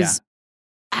 And so it was,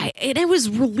 it was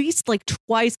released like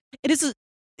twice. It's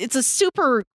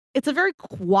a very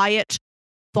quiet,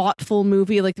 thoughtful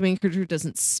movie. Like the main character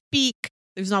doesn't speak.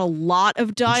 There's not a lot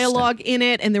of dialogue in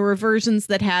it. And there were versions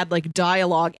that had like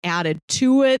dialogue added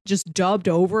to it, just dubbed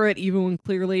over it, even when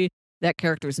clearly that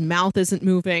character's mouth isn't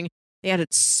moving. They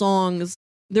added songs.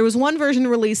 There was one version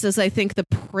released as, I think, The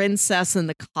Princess and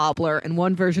the Cobbler, and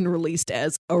one version released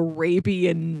as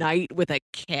Arabian Night with a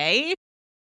K.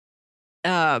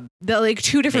 The like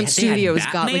two different studios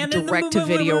got like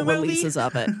direct-to-video releases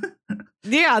of it.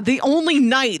 Yeah, the only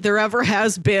night there ever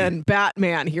has been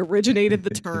Batman. He originated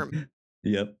the term.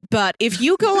 Yep. But if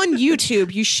you go on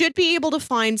YouTube, you should be able to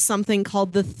find something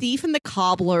called The Thief and the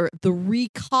Cobbler, the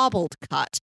Recobbled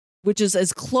Cut, which is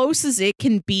as close as it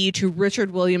can be to Richard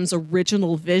Williams'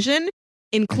 original vision,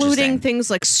 including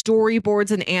things like storyboards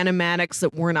and animatics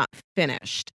that were not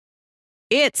finished.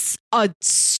 It's a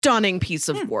stunning piece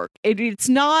of work. It's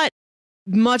not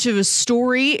much of a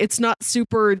story. It's not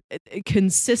super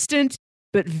consistent,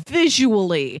 but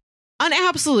visually, an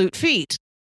absolute feat.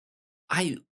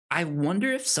 I wonder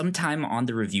if sometime on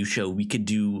the review show we could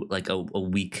do like a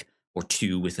week or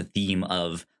two with a theme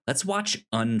of let's watch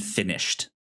unfinished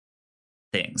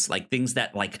things, like things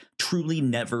that like truly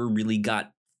never really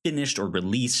got finished or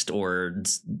released or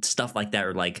stuff like that,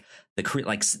 or like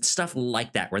stuff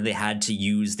like that where they had to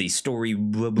use the story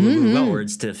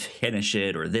words to finish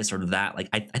it or this or that. Like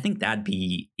I think that'd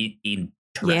be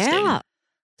interesting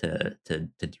to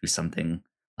do something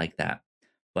like that.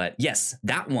 But yes,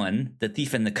 that one, The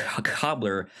Thief and the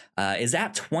Cobbler, is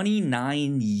at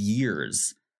 29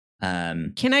 years.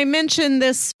 Can I mention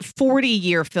this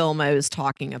 40-year film I was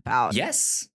talking about?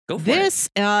 Yes, go for it.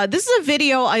 This is a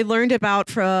video I learned about.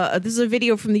 This is a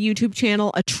video from the YouTube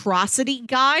channel Atrocity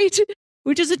Guide,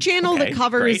 which is a channel that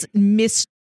covers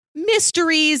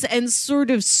mysteries and sort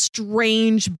of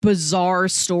strange, bizarre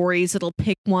stories. It'll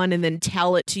pick one and then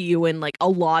tell it to you in like a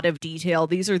lot of detail.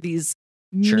 These are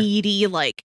meaty,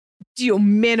 like,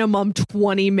 minimum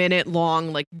 20-minute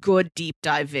long, like good deep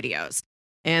dive videos.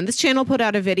 And this channel put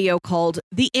out a video called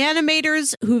The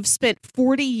Animators Who've Spent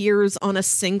 40 Years on a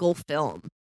Single Film.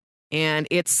 And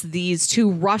it's these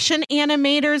two Russian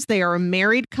animators. They are a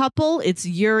married couple. It's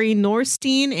Yuri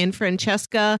Norstein and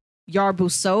Francesca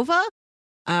Yarbusova.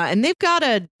 And they've got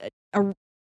a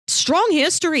strong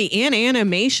history in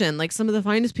animation, like some of the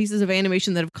finest pieces of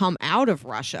animation that have come out of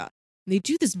Russia. They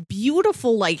do this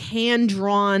beautiful, like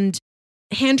hand-drawn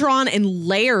and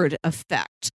layered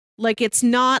effect. Like it's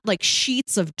not like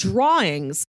sheets of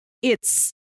drawings.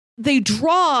 They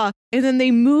draw and then they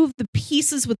move the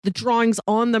pieces with the drawings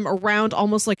on them around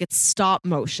almost like it's stop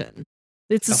motion.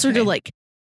 It's a sort of like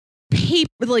paper,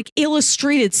 like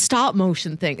illustrated stop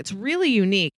motion thing. It's really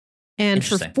unique. And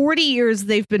for 40 years,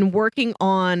 they've been working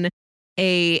on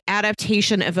a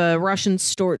adaptation of a Russian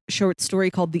short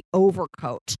story called The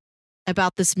Overcoat,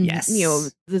 about this,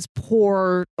 this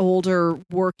poor older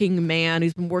working man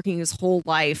who's been working his whole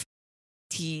life.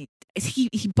 He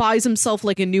buys himself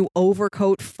like a new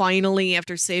overcoat finally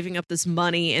after saving up this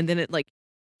money, and then it like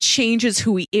changes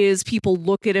who he is. People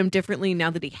look at him differently now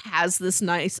that he has this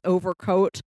nice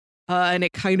overcoat. and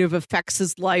it kind of affects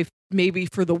his life maybe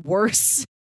for the worse.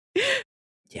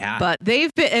 Yeah. But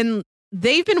they've been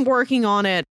working on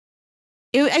it.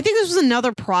 I think this was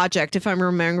another project, if I'm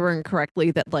remembering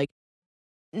correctly, that like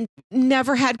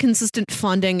never had consistent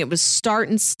funding. It was start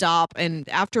and stop, and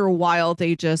after a while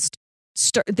they just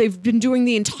they've been doing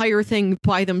the entire thing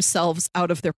by themselves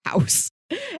out of their house.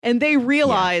 And they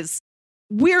realize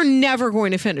we're never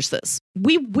going to finish this.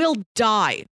 We will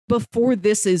die before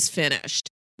this is finished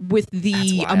with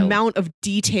the amount of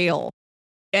detail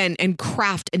and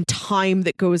craft and time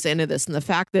that goes into this, and the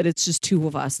fact that it's just two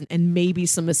of us and maybe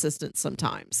some assistants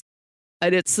sometimes.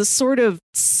 And it's this sort of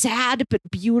sad but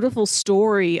beautiful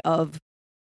story of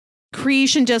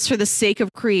creation just for the sake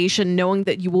of creation, knowing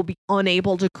that you will be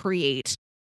unable to create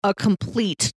a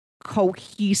complete,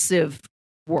 cohesive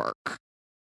work.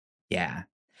 Yeah.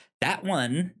 That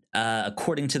one,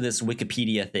 according to this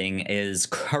Wikipedia thing, is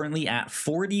currently at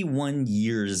 41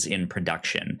 years in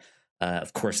production.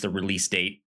 Of course, the release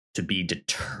date to be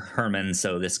determined,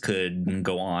 so this could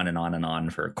go on and on and on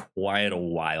for quite a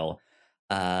while.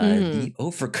 The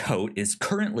Overcoat is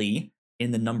currently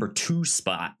in the number 2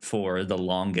 spot for the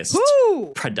longest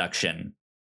production.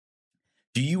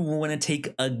 Do you want to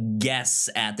take a guess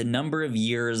at the number of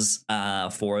years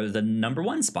for the number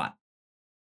 1 spot?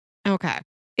 Okay.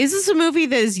 Is this a movie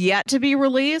that is yet to be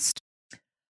released?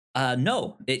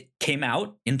 No, it came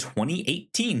out in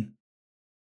 2018.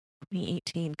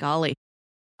 2018, golly.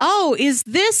 Oh, is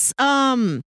this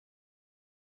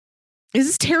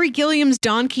Terry Gilliam's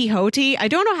Don Quixote? I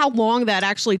don't know how long that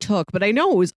actually took, but I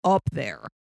know it was up there.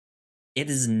 It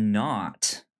is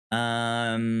not.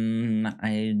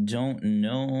 I don't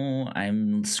know.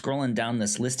 I'm scrolling down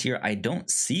this list here. I don't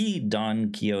see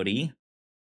Don Quixote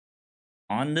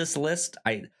on this list.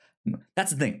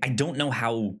 That's the thing. I don't know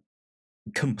how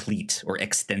complete or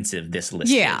extensive this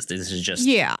list is. This is just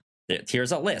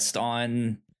here's a list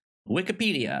on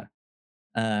Wikipedia.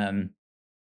 But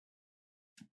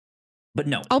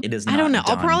no, it is not. I don't know.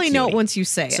 Don I'll probably Quixote. know it once you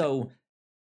say it. So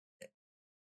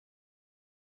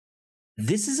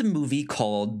this is a movie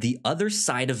called The Other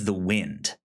Side of the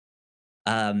Wind.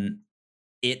 It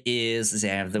is, I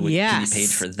have the Wikipedia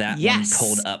page for that one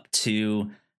pulled up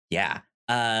too. Yeah.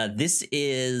 This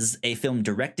is a film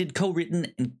directed,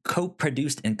 co-written, and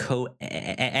co-produced and co-edited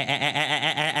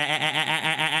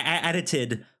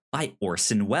by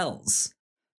Orson Welles.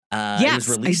 It was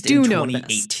released in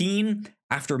 2018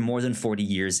 after more than 40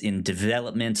 years in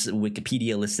development.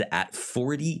 Wikipedia lists it at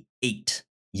 48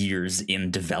 years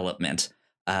in development.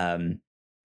 So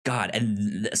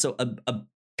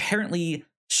apparently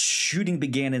shooting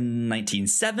began in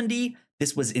 1970.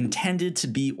 This was intended to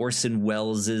be Orson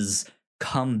Welles'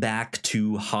 comeback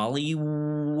to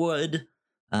Hollywood.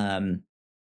 And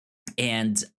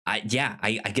I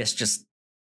guess just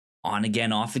on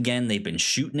again, off again. They've been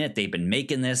shooting it. They've been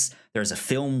making this. There's a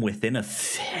film within a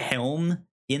film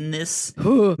in this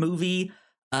movie.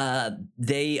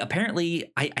 They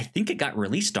apparently, I think it got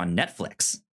released on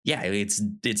Netflix. Yeah, it's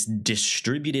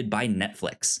distributed by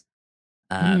Netflix.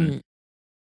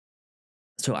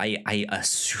 So I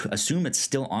assume it's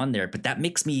still on there, but that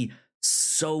makes me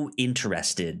so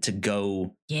interested to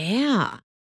go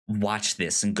watch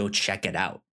this and go check it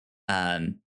out.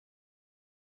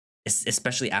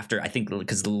 Especially after, I think,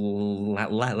 because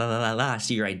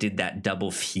last year I did that double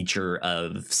feature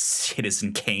of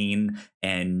Citizen Kane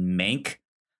and Mank,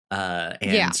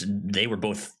 and they were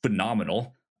both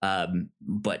phenomenal.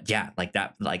 But yeah, like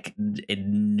that, like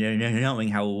knowing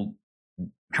how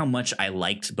much I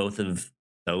liked both of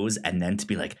those, and then to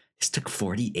be like, this took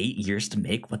 48 years to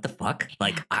make. What the fuck?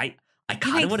 Like, I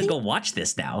kind of want to go watch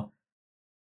this now.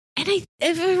 And if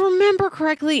I remember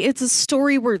correctly, it's a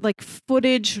story where like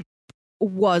footage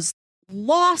was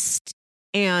lost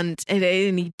and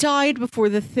he died before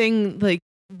the thing like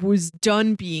was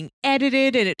done being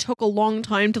edited, and it took a long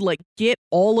time to like get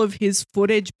all of his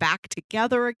footage back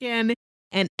together again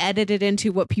and edit it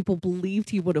into what people believed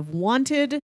he would have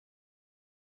wanted.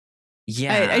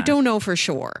 Yeah. I don't know for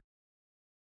sure.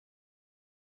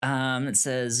 It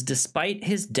says, despite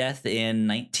his death in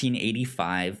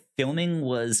 1985, filming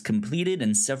was completed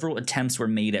and several attempts were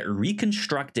made at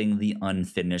reconstructing the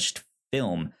unfinished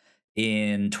film.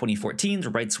 In 2014, the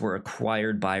rights were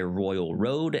acquired by Royal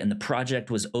Road, and the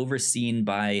project was overseen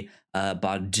by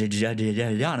Bogdanovich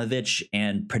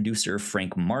and producer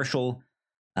Frank Marshall.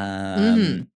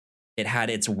 It had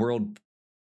its world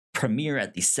premiere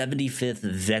at the 75th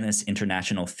Venice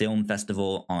International Film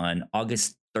Festival on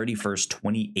August 31st,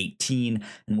 2018,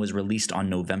 and was released on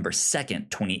November 2nd,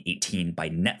 2018 by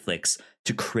Netflix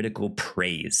to critical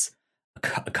praise.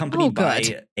 Accompanied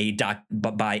by a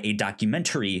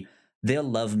documentary They'll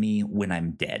Love Me When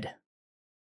I'm Dead.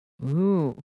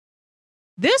 Ooh.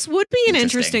 This would be an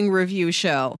interesting review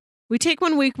show. We take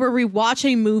 1 week where we watch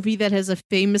a movie that has a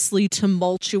famously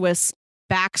tumultuous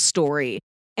backstory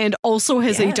and also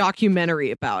has a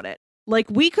documentary about it. Like,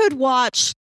 we could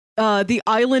watch The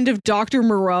Island of Dr.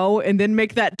 Moreau and then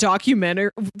watch that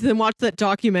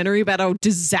documentary about how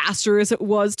disastrous it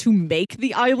was to make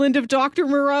The Island of Dr.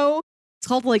 Moreau. It's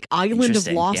called like Island of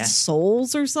Lost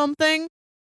Souls or something.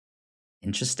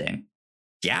 Interesting.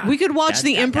 Yeah. We could watch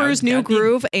The Emperor's New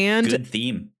Groove and good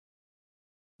theme.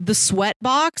 The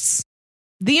Sweatbox.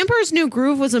 The Emperor's New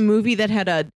Groove was a movie that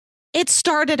it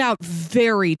started out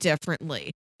very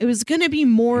differently. It was going to be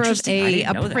more of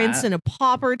a prince and a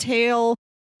pauper tale.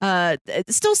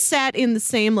 It's still set in the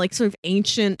same like sort of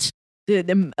ancient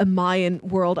Mayan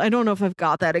world. I don't know if I've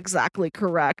got that exactly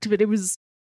correct, but it was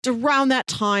around that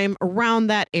time, around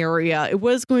that area. It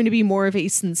was going to be more of a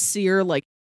sincere, like,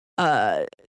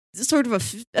 sort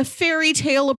of a fairy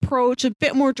tale approach, a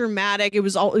bit more dramatic. It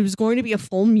was going to be a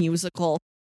full musical,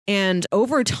 and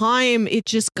over time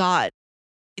it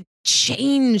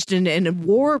changed and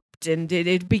warped, and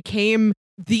it became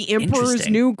The Emperor's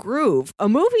New Groove, a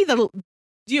movie that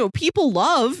people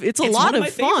love. It's a lot of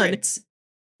fun. Favorites.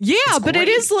 Yeah, but it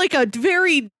is like a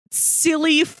very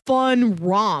silly, fun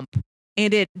romp,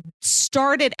 and it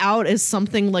started out as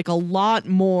something like a lot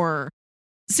more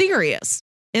serious.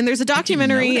 And there's a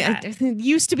documentary, it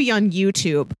used to be on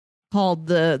YouTube, called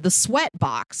the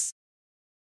Sweatbox.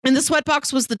 And the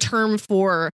Sweatbox was the term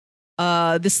for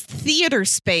this theater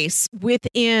space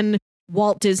within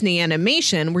Walt Disney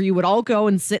Animation, where you would all go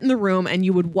and sit in the room and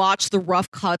you would watch the rough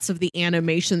cuts of the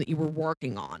animation that you were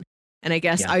working on. And I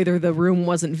guess either the room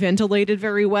wasn't ventilated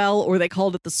very well, or they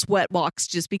called it the Sweatbox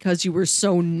just because you were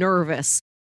so nervous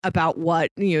about what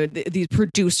these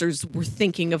producers were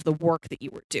thinking of the work that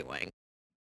you were doing.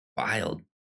 Wild.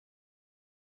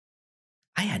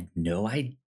 I had no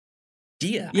idea.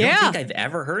 Yeah. I don't think I've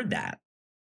ever heard that.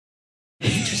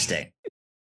 Interesting.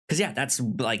 Because, that's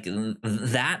like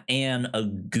that and a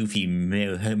Goofy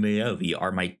movie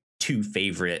are my two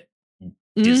favorite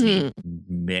Disney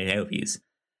movies.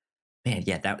 Man,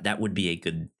 that would be a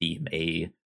good theme. A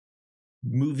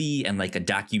movie and like a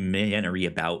documentary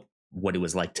about what it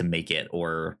was like to make it,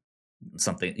 or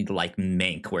something like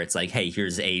Mank, where it's like, hey,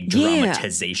 here's a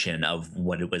dramatization of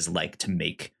what it was like to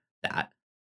make that.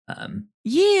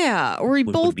 Or we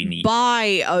both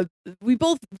we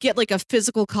both get like a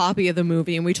physical copy of the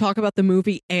movie, and we talk about the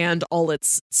movie and all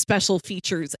its special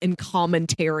features and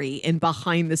commentary and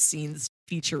behind the scenes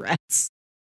featurettes.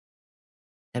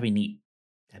 That'd be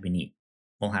neat.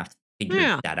 We'll have to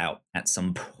figure that out at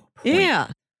some point.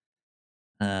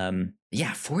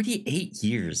 48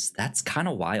 years. That's kind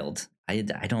of wild. I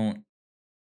don't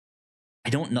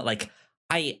know. Like,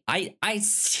 I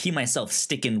see myself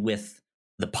sticking with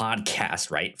the podcast,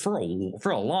 right, for a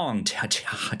long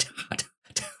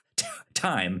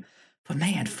time. But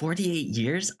man, 48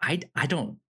 years. I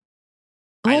don't.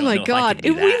 Oh my God!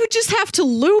 We would just have to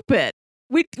loop it.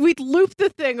 We'd loop the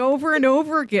thing over and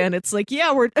over again. It's like,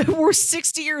 we're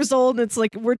 60 years old, and it's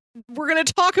like we're gonna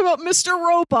talk about Mr.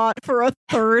 Robot for a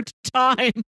third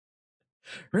time.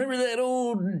 Remember that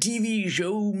old TV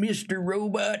show, Mr.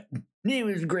 Robot? It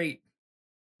was great.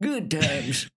 Good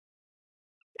times.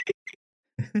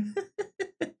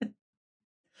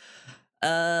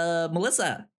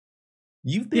 Melissa,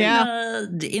 you've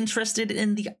been interested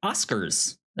in the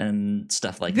Oscars and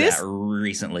stuff like that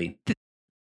recently.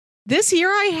 This year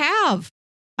I have.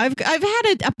 I've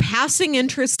had a passing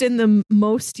interest in them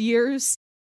most years.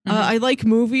 I like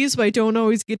movies, but I don't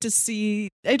always get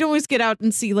out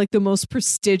and see like the most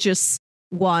prestigious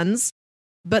ones.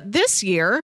 But this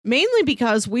year, mainly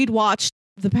because we'd watched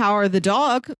The Power of the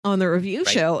Dog on the review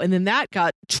show, and then that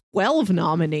got 12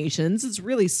 nominations. It's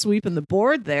really sweeping the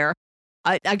board there.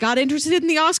 I got interested in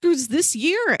the Oscars this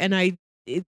year, and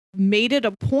it made it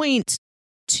a point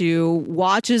to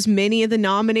watch as many of the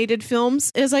nominated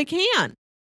films as I can.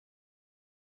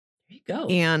 There you go.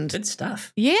 And good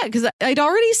stuff. Yeah, because I'd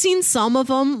already seen some of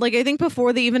them. Like, I think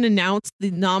before they even announced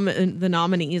the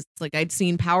nominees, like I'd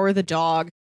seen Power of the Dog,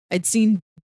 I'd seen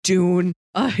Dune,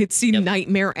 I'd seen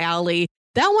Nightmare Alley.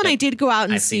 That one I did go out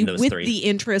and see with the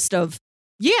interest of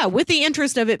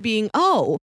it being,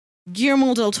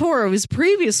 Guillermo del Toro's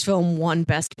previous film won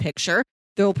Best Picture.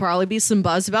 There'll probably be some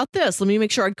buzz about this. Let me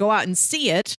make sure I go out and see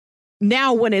it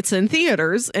now when it's in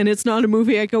theaters and it's not a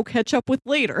movie I go catch up with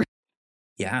later.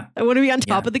 Yeah. I want to be on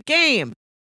top of the game.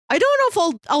 I don't know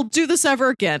if I'll do this ever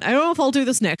again. I don't know if I'll do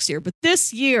this next year, but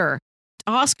this year,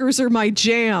 Oscars are my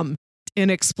jam,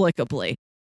 inexplicably.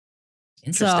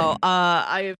 Interesting.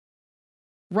 So,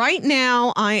 Right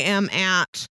now,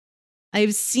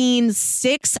 I've seen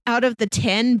 6 out of the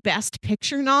 10 Best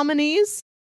Picture nominees.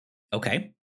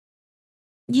 Okay.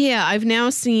 Yeah, I've now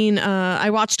seen, I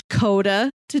watched Coda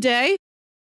today.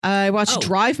 I watched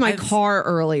Drive My Car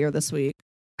earlier this week.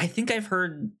 I think I've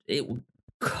heard it.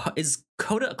 Is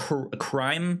Coda a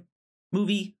crime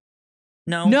movie?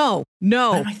 No.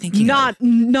 What am I thinking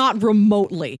not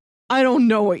remotely. I don't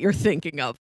know what you're thinking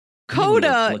of.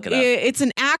 Coda, it's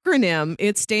an acronym.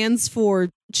 It stands for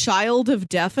Child of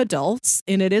Deaf Adults,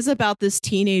 and it is about this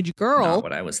teenage girl Not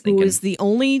what I was thinking. who is the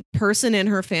only person in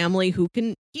her family who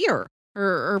can hear.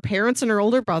 Her parents and her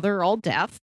older brother are all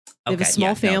deaf. They have a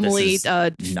small family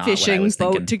fishing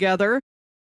boat together.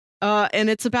 And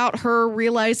it's about her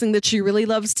realizing that she really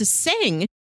loves to sing.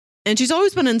 And she's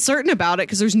always been uncertain about it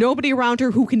because there's nobody around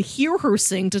her who can hear her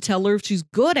sing to tell her if she's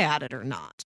good at it or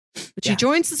not. But she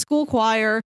joins the school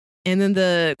choir. And then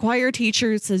the choir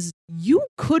teacher says, you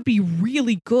could be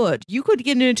really good. You could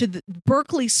get into the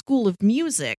Berklee School of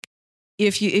Music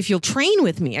if you'll train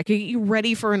with me. I could get you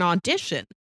ready for an audition.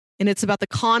 And it's about the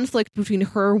conflict between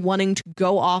her wanting to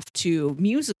go off to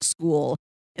music school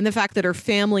and the fact that her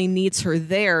family needs her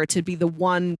there to be the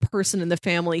one person in the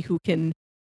family who can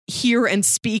hear and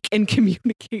speak and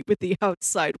communicate with the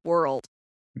outside world.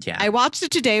 Yeah. I watched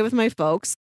it today with my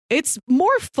folks. It's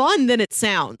more fun than it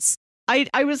sounds.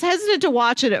 I was hesitant to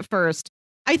watch it at first.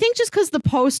 I think just because the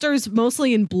poster's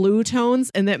mostly in blue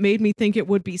tones and that made me think it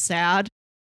would be sad.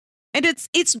 And it's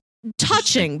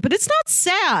touching, but it's not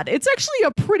sad. It's actually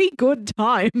a pretty good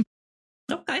time.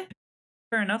 Okay.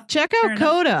 Fair enough. Check out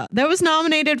Coda. That was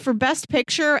nominated for Best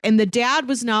Picture, and the dad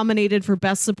was nominated for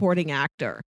Best Supporting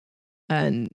Actor.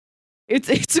 And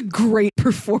it's a great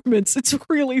performance. It's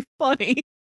really funny.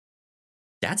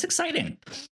 That's exciting.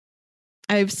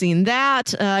 I've seen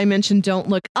that. I mentioned Don't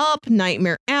Look Up,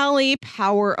 Nightmare Alley,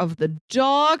 Power of the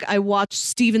Dog. I watched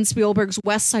Steven Spielberg's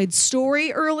West Side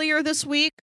Story earlier this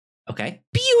week. Okay.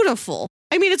 Beautiful.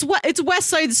 I mean, it's West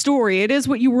Side Story. It is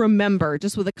what you remember,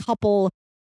 just with a couple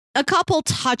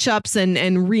touch-ups and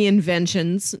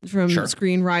reinventions from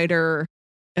screenwriter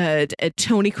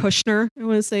Tony Kushner, I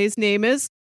want to say his name is,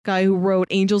 guy who wrote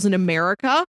Angels in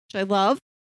America, which I love.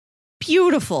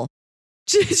 Beautiful.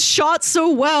 Just shot so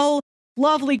well.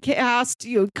 Lovely cast,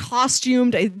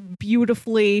 costumed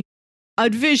beautifully. A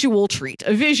visual treat,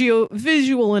 a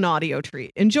visual and audio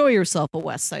treat. Enjoy yourself, a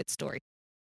West Side Story.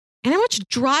 And I watched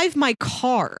Drive My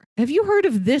Car. Have you heard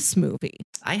of this movie?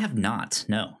 I have not,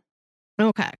 no.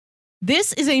 Okay.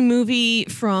 This is a movie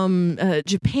from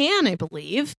Japan, I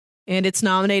believe, and it's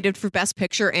nominated for Best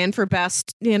Picture and for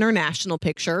Best International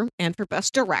Picture and for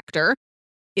Best Director.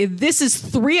 This is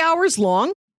 3 hours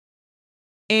long.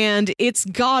 And it's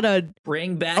got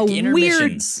bring back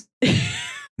intermissions.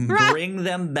 Bring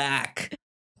them back,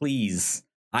 please.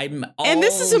 I'm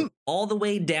all the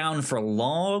way down for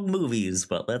long movies,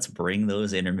 but let's bring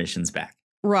those intermissions back.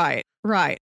 Right.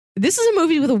 This is a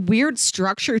movie with a weird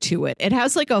structure to it. It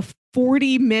has like a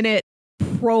 40-minute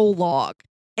prologue,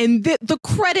 and the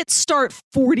credits start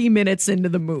 40 minutes into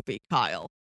the movie, Kyle.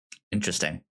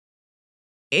 Interesting.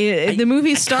 The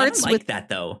movie starts with that,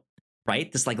 though.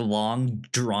 Right? This like long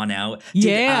drawn out.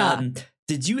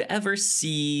 Did you ever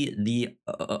see the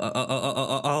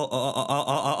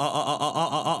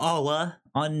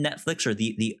on Netflix or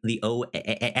the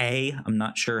OA? I'm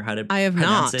not sure how to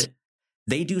pronounce it.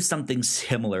 They do something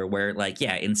similar where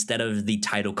instead of the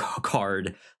title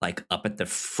card like up at the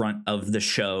front of the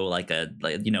show,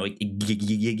 it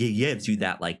gives you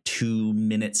that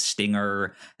 2-minute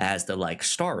stinger as the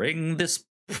starring this.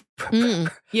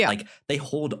 They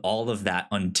hold all of that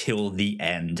until the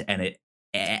end, and it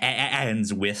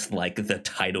ends with the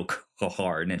title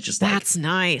card, and it's just that's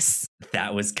nice.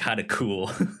 That was kind of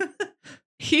cool.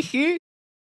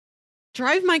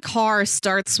 Drive My Car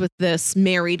starts with this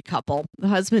married couple. The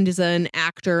husband is an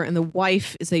actor and the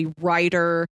wife is a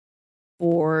writer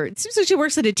it seems like she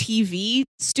works at a TV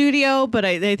studio, but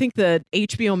I think the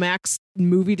HBO Max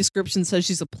movie description says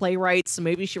she's a playwright, so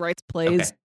maybe she writes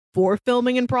plays for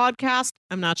filming and broadcast.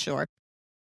 I'm not sure.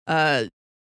 But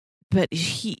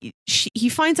he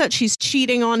finds out she's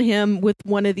cheating on him with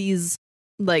one of these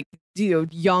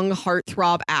young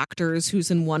heartthrob actors who's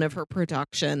in one of her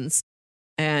productions.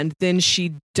 And then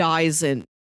she dies.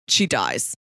 She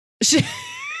dies.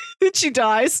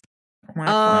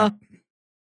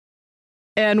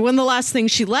 And one of the last things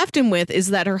she left him with is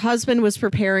that her husband was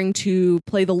preparing to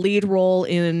play the lead role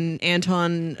in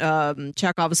Anton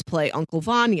Chekhov's play Uncle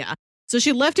Vanya. So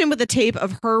she left him with a tape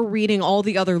of her reading all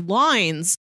the other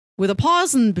lines with a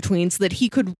pause in between so that he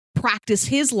could practice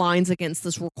his lines against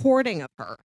this recording of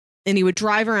her. And he would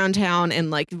drive around town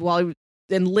and while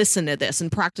and listen to this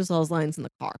and practice all his lines in the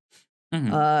car.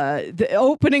 Mhm. The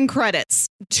opening credits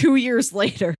 2 years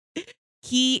later,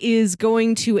 he is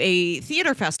going to a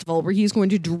theater festival where he's going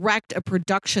to direct a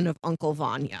production of Uncle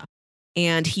Vanya.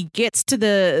 And he gets to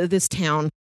this town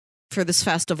for this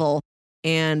festival,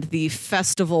 and the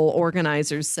festival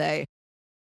organizers say,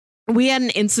 we had an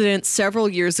incident several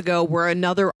years ago where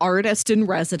another artist in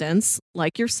residence,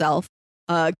 like yourself,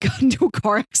 got into a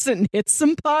car accident and hit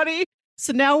somebody.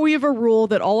 So now we have a rule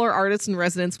that all our artists in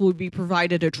residence will be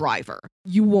provided a driver.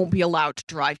 You won't be allowed to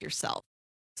drive yourself.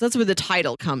 So that's where the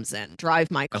title comes in, Drive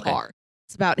My Car. Okay.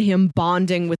 It's about him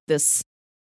bonding with this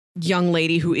young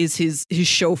lady who is his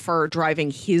chauffeur, driving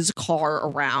his car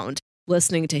around,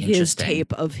 listening to his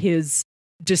tape of his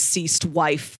deceased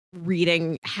wife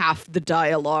reading half the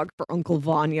dialogue for Uncle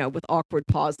Vanya with awkward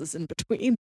pauses in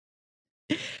between.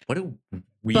 What a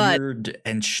weird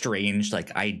and strange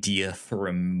like idea for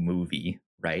a movie,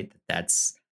 right?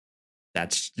 That's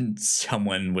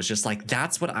someone was just like,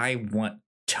 that's what I want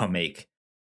to make.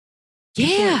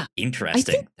 Yeah.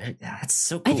 Interesting. That's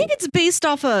so cool. I think it's based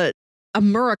off a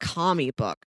Murakami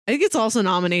book. I think it's also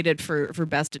nominated for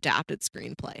Best Adapted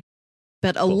Screenplay.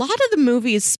 But a lot of the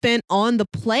movie is spent on the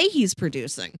play he's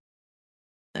producing.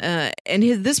 And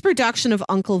this production of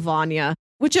Uncle Vanya,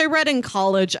 which I read in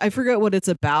college, I forget what it's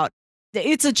about.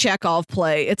 It's a Chekhov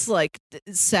play. It's like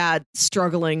sad,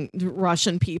 struggling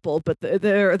Russian people, but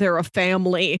they're a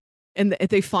family, and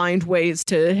they find ways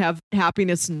to have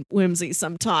happiness and whimsy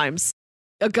sometimes.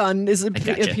 A gun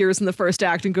appears in the first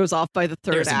act and goes off by the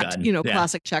third act.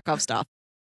 Classic Chekhov stuff.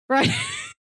 Right.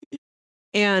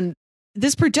 And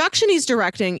this production he's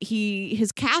directing, he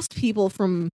has cast people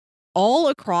from all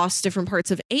across different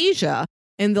parts of Asia,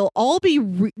 and they'll all be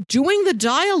doing the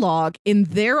dialogue in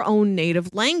their own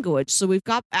native language. So we've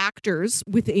got actors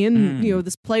within,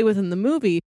 this play within the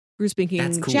movie who are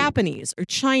speaking Japanese or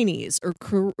Chinese or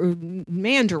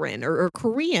Mandarin or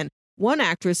Korean. One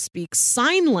actress speaks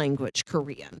sign language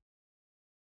Korean.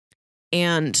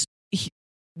 And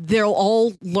they'll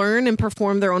all learn and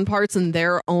perform their own parts in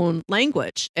their own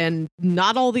language. And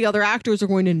not all the other actors are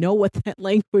going to know what that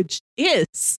language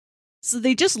is. So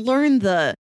they just learn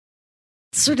the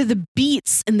sort of the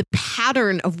beats and the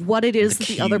pattern of what it is that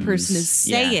the other person is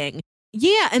saying.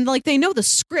 Yeah, and like they know the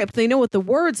script, they know what the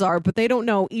words are, but they don't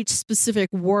know each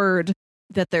specific word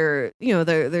that their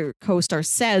co-star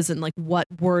says and like what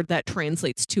word that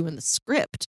translates to in the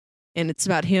script. And it's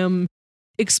about him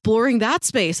exploring that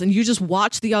space, and you just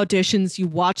watch the auditions, you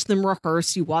watch them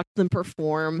rehearse, you watch them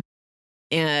perform,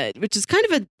 and which is kind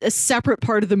of a separate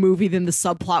part of the movie than the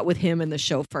subplot with him and the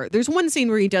chauffeur. There's one scene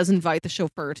where he does invite the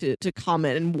chauffeur to come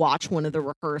in and watch one of the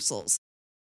rehearsals,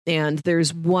 and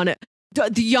there's the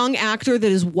young actor that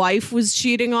his wife was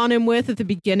cheating on him with at the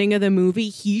beginning of the movie.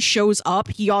 He shows up,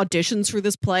 he auditions for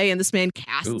this play, and this man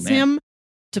casts him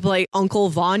to play Uncle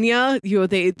Vanya,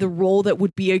 the role that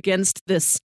would be against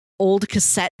this old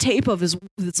cassette tape of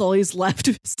that's all he's left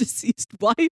of his deceased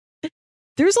wife.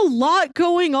 There's a lot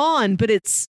going on, but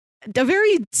it's a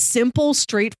very simple,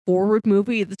 straightforward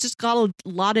movie that's just got a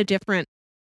lot of different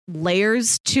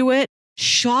layers to it.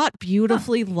 Shot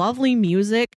beautifully, lovely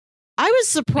music. I was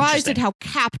surprised at how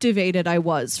captivated I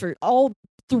was for all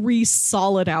 3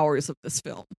 solid hours of this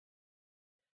film.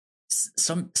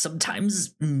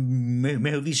 Sometimes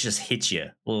movies just hit you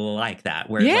like that,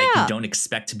 where like you don't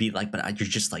expect to be like, but you're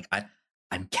just like,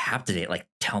 I'm captivated. Like,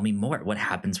 tell me more. What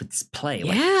happens with this play?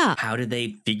 Like, how do they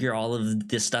figure all of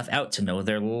this stuff out to know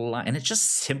their line? And it's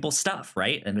just simple stuff,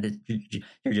 right? I mean,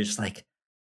 you're just like,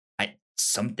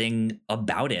 something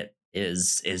about it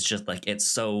is just like, it's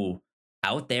so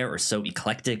out there or so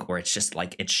eclectic, or it's just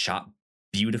like it's shot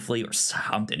beautifully or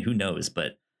something. Who knows?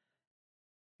 But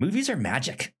movies are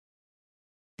magic.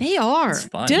 They are.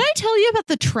 Did I tell you about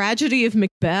the tragedy of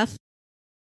Macbeth?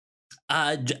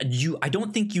 I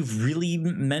don't think you've really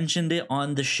mentioned it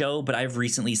on the show, but I've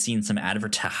recently seen some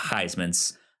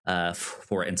advertisements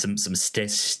for it and some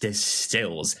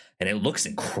stills, and it looks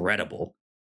incredible.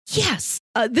 Yes.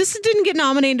 This didn't get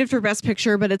nominated for Best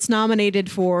Picture, but it's nominated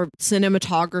for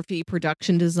cinematography,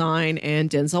 production design,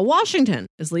 and Denzel Washington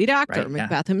as lead actor,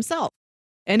 Macbeth himself.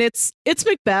 And it's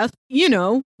Macbeth,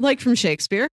 like from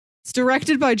Shakespeare. It's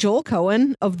directed by Joel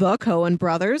Coen of the Coen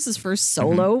Brothers, his first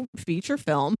solo feature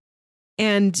film.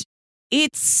 And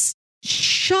it's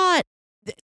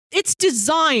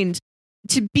designed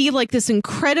to be like this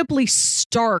incredibly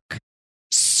stark,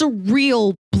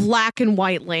 surreal black and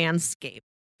white landscape.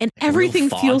 And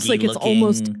everything feels like it's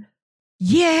almost...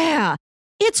 Yeah,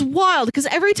 it's wild because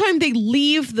every time they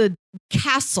leave the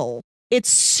castle, it's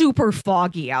super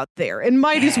foggy out there and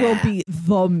might as well be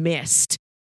the mist.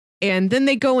 And then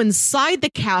they go inside the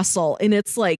castle, and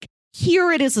it's like,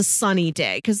 here it is a sunny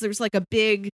day, because there's like a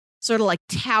big sort of like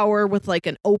tower with like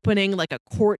an opening, like a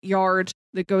courtyard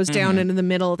that goes down into the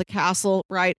middle of the castle,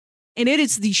 right? And it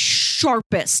is the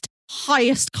sharpest,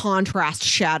 highest contrast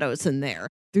shadows in there.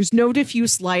 There's no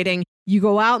diffuse lighting. You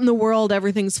go out in the world,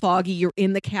 everything's foggy. You're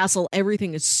in the castle,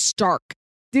 everything is stark.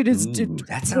 It is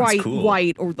bright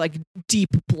white or like deep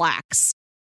blacks.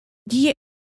 Yeah,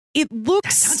 it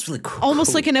looks really cool.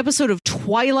 Almost like an episode of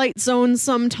Twilight Zone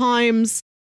sometimes.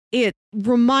 It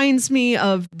reminds me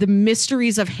of the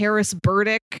Mysteries of Harris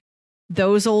Burdick,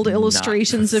 those old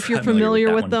illustrations, if you're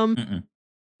familiar with them. Mm-mm.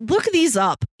 Look these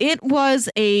up. It was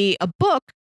a book,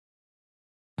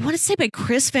 I want to say by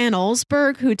Chris Van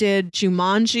Allsburg, who did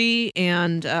Jumanji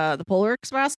and The Polar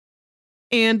Express.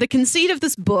 And the conceit of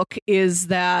this book is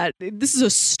that this is a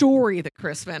story that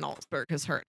Chris Van Allsburg has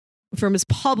heard from his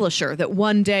publisher, that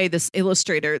one day this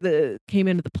illustrator came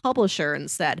into the publisher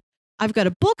and said, I've got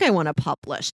a book I want to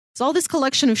publish. It's all this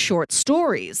collection of short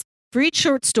stories. For each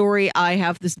short story, I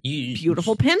have this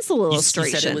beautiful pencil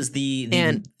illustration. You said it was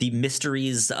the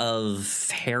Mysteries of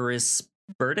Harris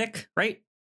Burdick, right?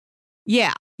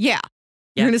 Yeah. You're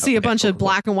going to see a bunch of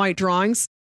black and white drawings.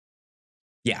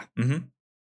 Yeah. Mm-hmm.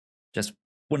 Just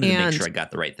wanted to make sure I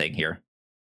got the right thing here.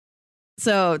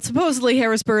 So supposedly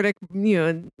Harris Burdick,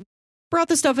 brought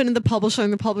the stuff into the publisher,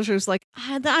 and the publisher's like,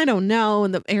 I don't know.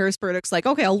 And the Harris Burdick's like,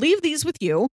 okay, I'll leave these with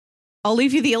you. I'll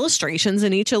leave you the illustrations,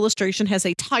 and each illustration has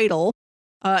a title.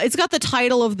 It's got the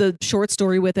title of the short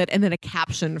story with it, and then a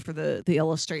caption for the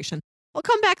illustration. I'll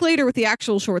come back later with the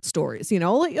actual short stories.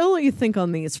 I'll let you think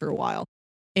on these for a while.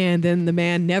 And then the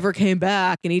man never came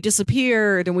back, and he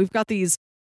disappeared, and we've got these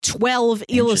 12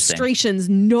 illustrations.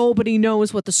 Nobody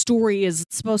knows what the story is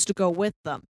that's supposed to go with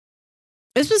them.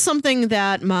 This was something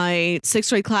that my 6th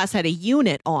grade class had a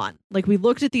unit on. Like, we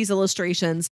looked at these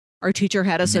illustrations. Our teacher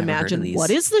had us imagine,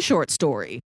 what is the short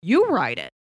story? You write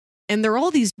it. And they're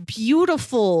all these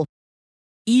beautiful,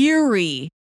 eerie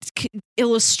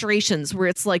illustrations where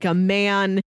it's like a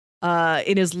man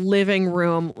in his living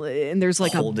room, and there's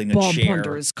like holding a bump chair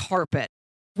under his carpet.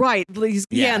 Right.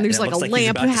 And there's like a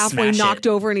lamp halfway knocked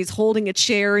over, and he's holding a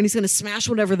chair, and he's going to smash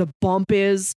whatever the bump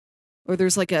is. Or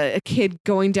there's like a kid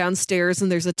going downstairs,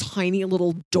 and there's a tiny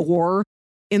little door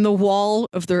in the wall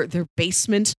of their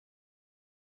basement.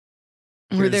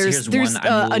 Where there's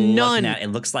a nun.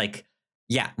 It looks like,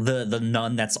 the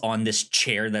nun that's on this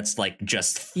chair that's like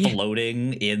just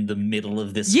floating in the middle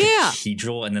of this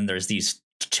cathedral. And then there's these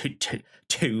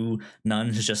two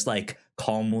nuns just like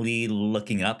calmly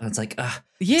looking up. And it's like,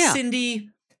 Cindy,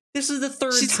 this is the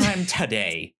third time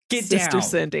today. Get Sister down.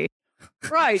 Cindy.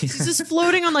 Right. She's just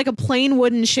floating on like a plain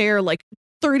wooden chair, like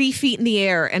 30 feet in the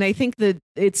air. And I think that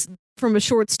it's from a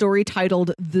short story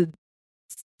titled The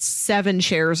 7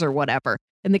 Chairs or whatever.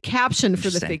 And the caption for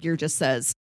the figure just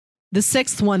says, the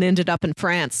 6th one ended up in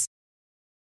France.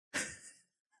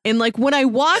 And like when I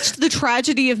watched The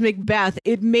Tragedy of Macbeth,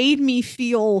 it made me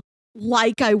feel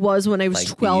like I was when I was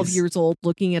 12 years old,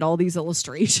 looking at all these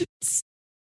illustrations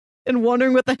and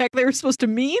wondering what the heck they were supposed to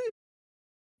mean.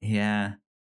 Yeah.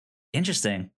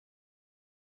 Interesting.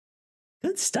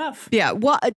 Good stuff. Yeah.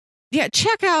 Well,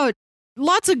 check out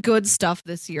lots of good stuff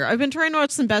this year. I've been trying to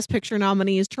watch some Best Picture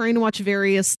nominees, trying to watch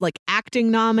various like acting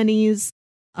nominees.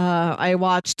 I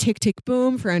watched Tick, Tick,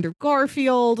 Boom for Andrew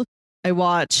Garfield. I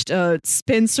watched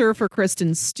Spencer for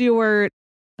Kristen Stewart,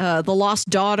 The Lost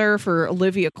Daughter for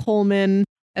Olivia Colman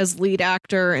as lead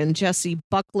actor, and Jessie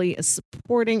Buckley as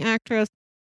supporting actress.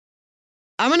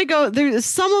 I'm going to go, there's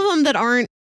some of them that aren't,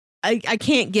 I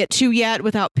can't get to yet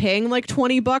without paying like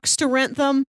 $20 to rent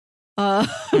them. I'm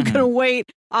going to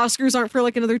wait. Oscars aren't for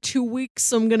like another 2 weeks,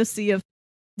 so I'm going to see if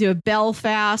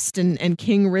Belfast and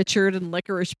King Richard and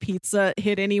Licorice Pizza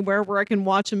hit anywhere where I can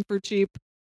watch them for cheap.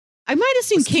 I might have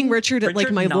seen King Richard at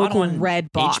like my local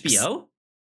Red Box. HBO?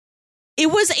 It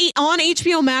was on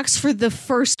HBO Max for the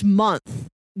first month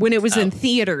when it was in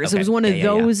theaters. Okay. It was one of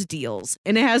those deals,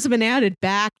 and it hasn't been added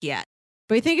back yet.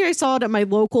 But I think I saw it at my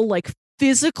local like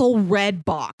physical Red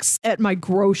Box at my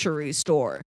grocery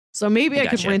store. So maybe I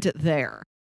could rent it there.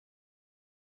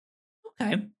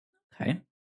 Okay.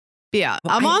 Yeah,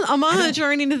 well, I'm on a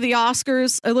journey to the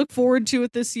Oscars. I look forward to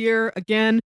it this year.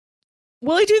 Again,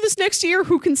 will I do this next year?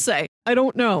 Who can say? I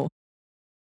don't know.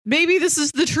 Maybe this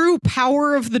is the true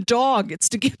power of the dog. It's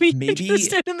to get me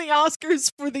interested in the Oscars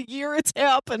for the year it's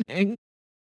happening.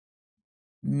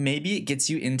 Maybe it gets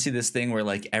you into this thing where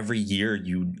like every year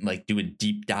you like do a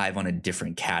deep dive on a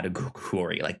different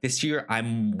category. Like this year,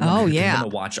 I'm going to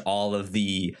watch all of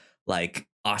the like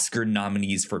Oscar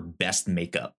nominees for best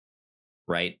makeup,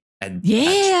 right? And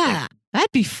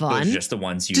That'd be Those fun. are just the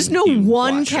ones you just know you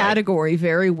one watch, category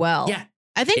very well. Right? Yeah.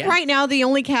 I think right now the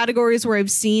only categories where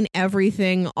I've seen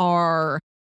everything are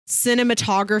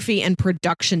cinematography and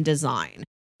production design.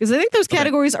 Because I think those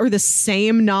categories are the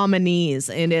same nominees,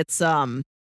 and it's where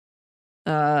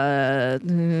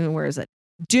is it?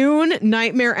 Dune,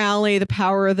 Nightmare Alley, The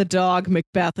Power of the Dog,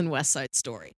 Macbeth, and West Side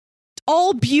Story.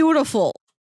 All beautiful.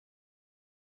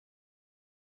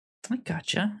 I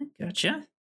gotcha.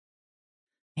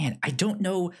 Man, I don't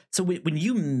know. So when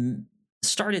you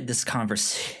started this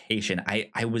conversation,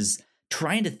 I was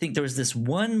trying to think. There was this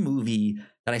one movie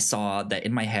that I saw that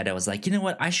in my head, I was like, you know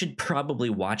what? I should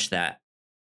probably watch that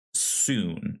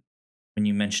soon. When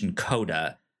you mentioned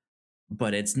Coda,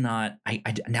 but it's not. I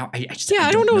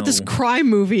don't know what this crime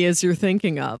movie is you're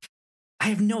thinking of. I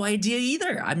have no idea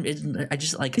either. I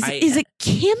just like. Is it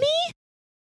Kimmy?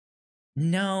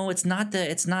 No, it's not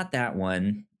that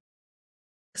one.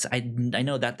 I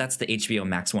know that's the HBO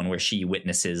Max one where she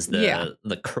witnesses the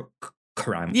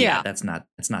crime. Yeah, it's not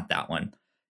that one.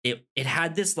 It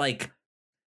had this like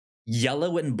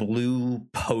yellow and blue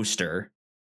poster.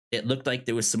 It looked like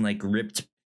there was some like ripped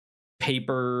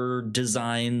paper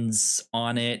designs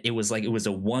on it. It was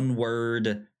a one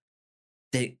word.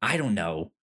 I don't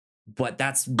know, but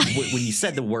that's when you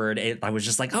said the word. I was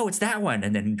just like, oh, it's that one,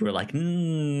 and then you were like,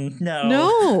 no,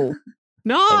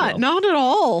 not at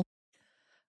all.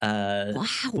 Wow,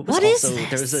 what is this?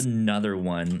 There was another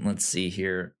one. Let's see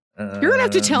here. You're gonna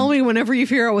have to tell me whenever you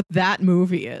figure out what that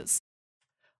movie is.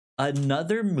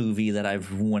 Another movie that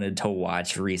I've wanted to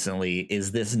watch recently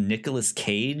is this Nicolas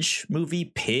Cage movie,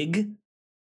 Pig.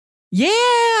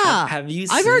 Yeah, have you?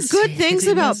 I've heard good things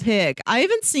about Pig. I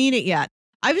haven't seen it yet.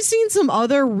 I've seen some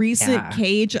other recent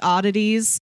Cage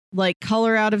oddities, like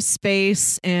Color Out of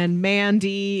Space and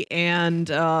Mandy and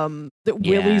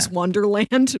Willy's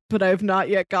Wonderland, but I've not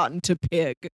yet gotten to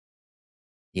Pig.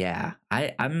 Yeah,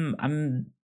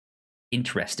 I'm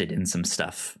interested in some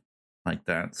stuff like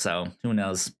that. So who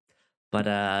knows? But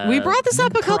we brought this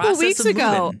up a couple weeks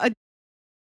ago. A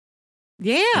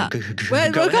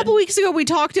couple weeks ago, we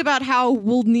talked about how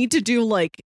we'll need to do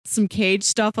like some Cage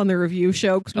stuff on the review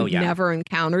show because we've never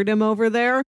encountered him over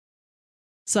there.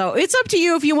 So it's up to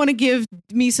you if you want to give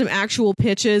me some actual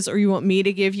pitches or you want me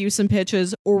to give you some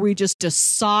pitches, or we just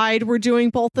decide we're doing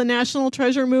both the National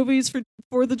Treasure movies for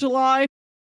 4th of July.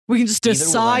 We can just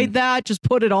decide that, just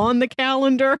put it on the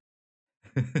calendar.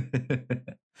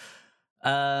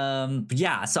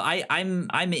 So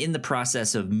I'm in the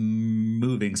process of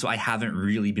moving, so I haven't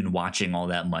really been watching all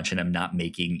that much, and I'm not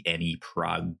making any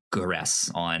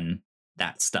progress on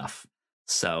that stuff.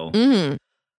 So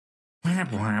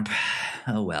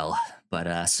oh well,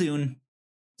 but soon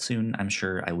I'm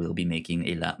sure I will be making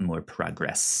a lot more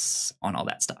progress on all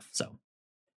that stuff. So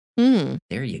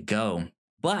there you go.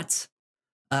 But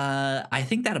I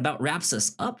think that about wraps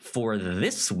us up for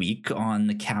this week on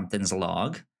the Captain's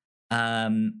Log.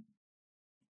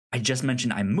 I just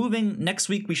mentioned I'm moving. Next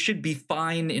week we should be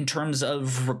fine in terms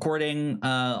of recording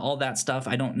all that stuff.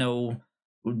 I don't know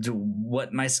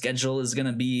what my schedule is going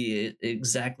to be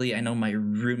exactly. I know my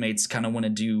roommates kind of want to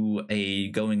do a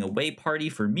going away party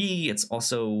for me. It's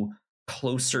also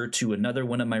closer to another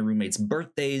one of my roommates'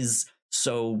 birthdays,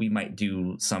 so we might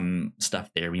do some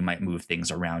stuff there. We might move things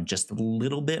around just a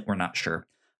little bit. We're not sure.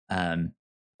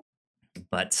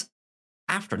 But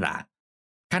after that,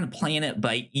 kind of playing it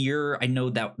by ear. I know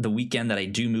that the weekend that I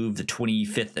do move, the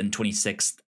 25th and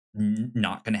 26th,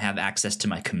 not going to have access to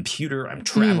my computer. I'm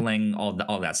traveling, all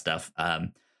that stuff.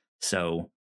 So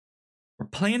we're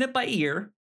playing it by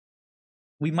ear.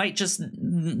 We might just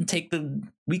take the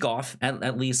week off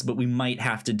at least, but we might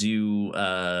have to do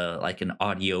like an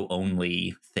audio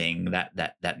only thing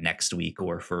that next week,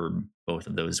 or for both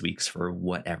of those weeks, for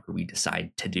whatever we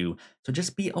decide to do. So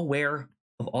just be aware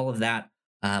of all of that.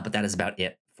 But that is about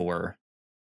it for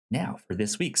now for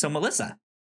this week. So Melissa,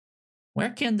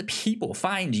 where can the people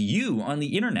find you on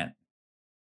the internet?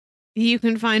 You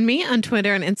can find me on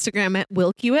Twitter and Instagram at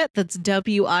Wilkywit. That's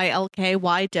WILKYWIT.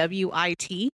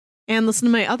 And listen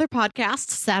to my other podcast,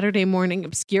 Saturday Morning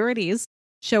Obscurities,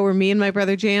 show where me and my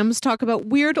brother James talk about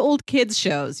weird old kids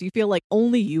shows you feel like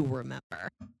only you remember.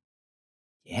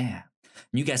 Yeah.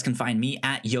 You guys can find me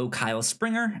at Yo Kyle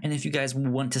Springer. And if you guys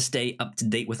want to stay up to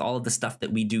date with all of the stuff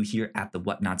that we do here at The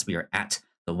Whatnots, we are at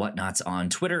The Whatnots on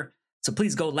Twitter. So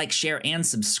please go like, share, and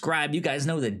subscribe. You guys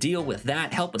know the deal with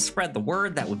that. Help us spread the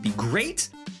word. That would be great.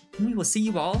 And we will see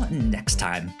you all next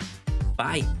time.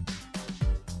 Bye.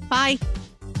 Bye.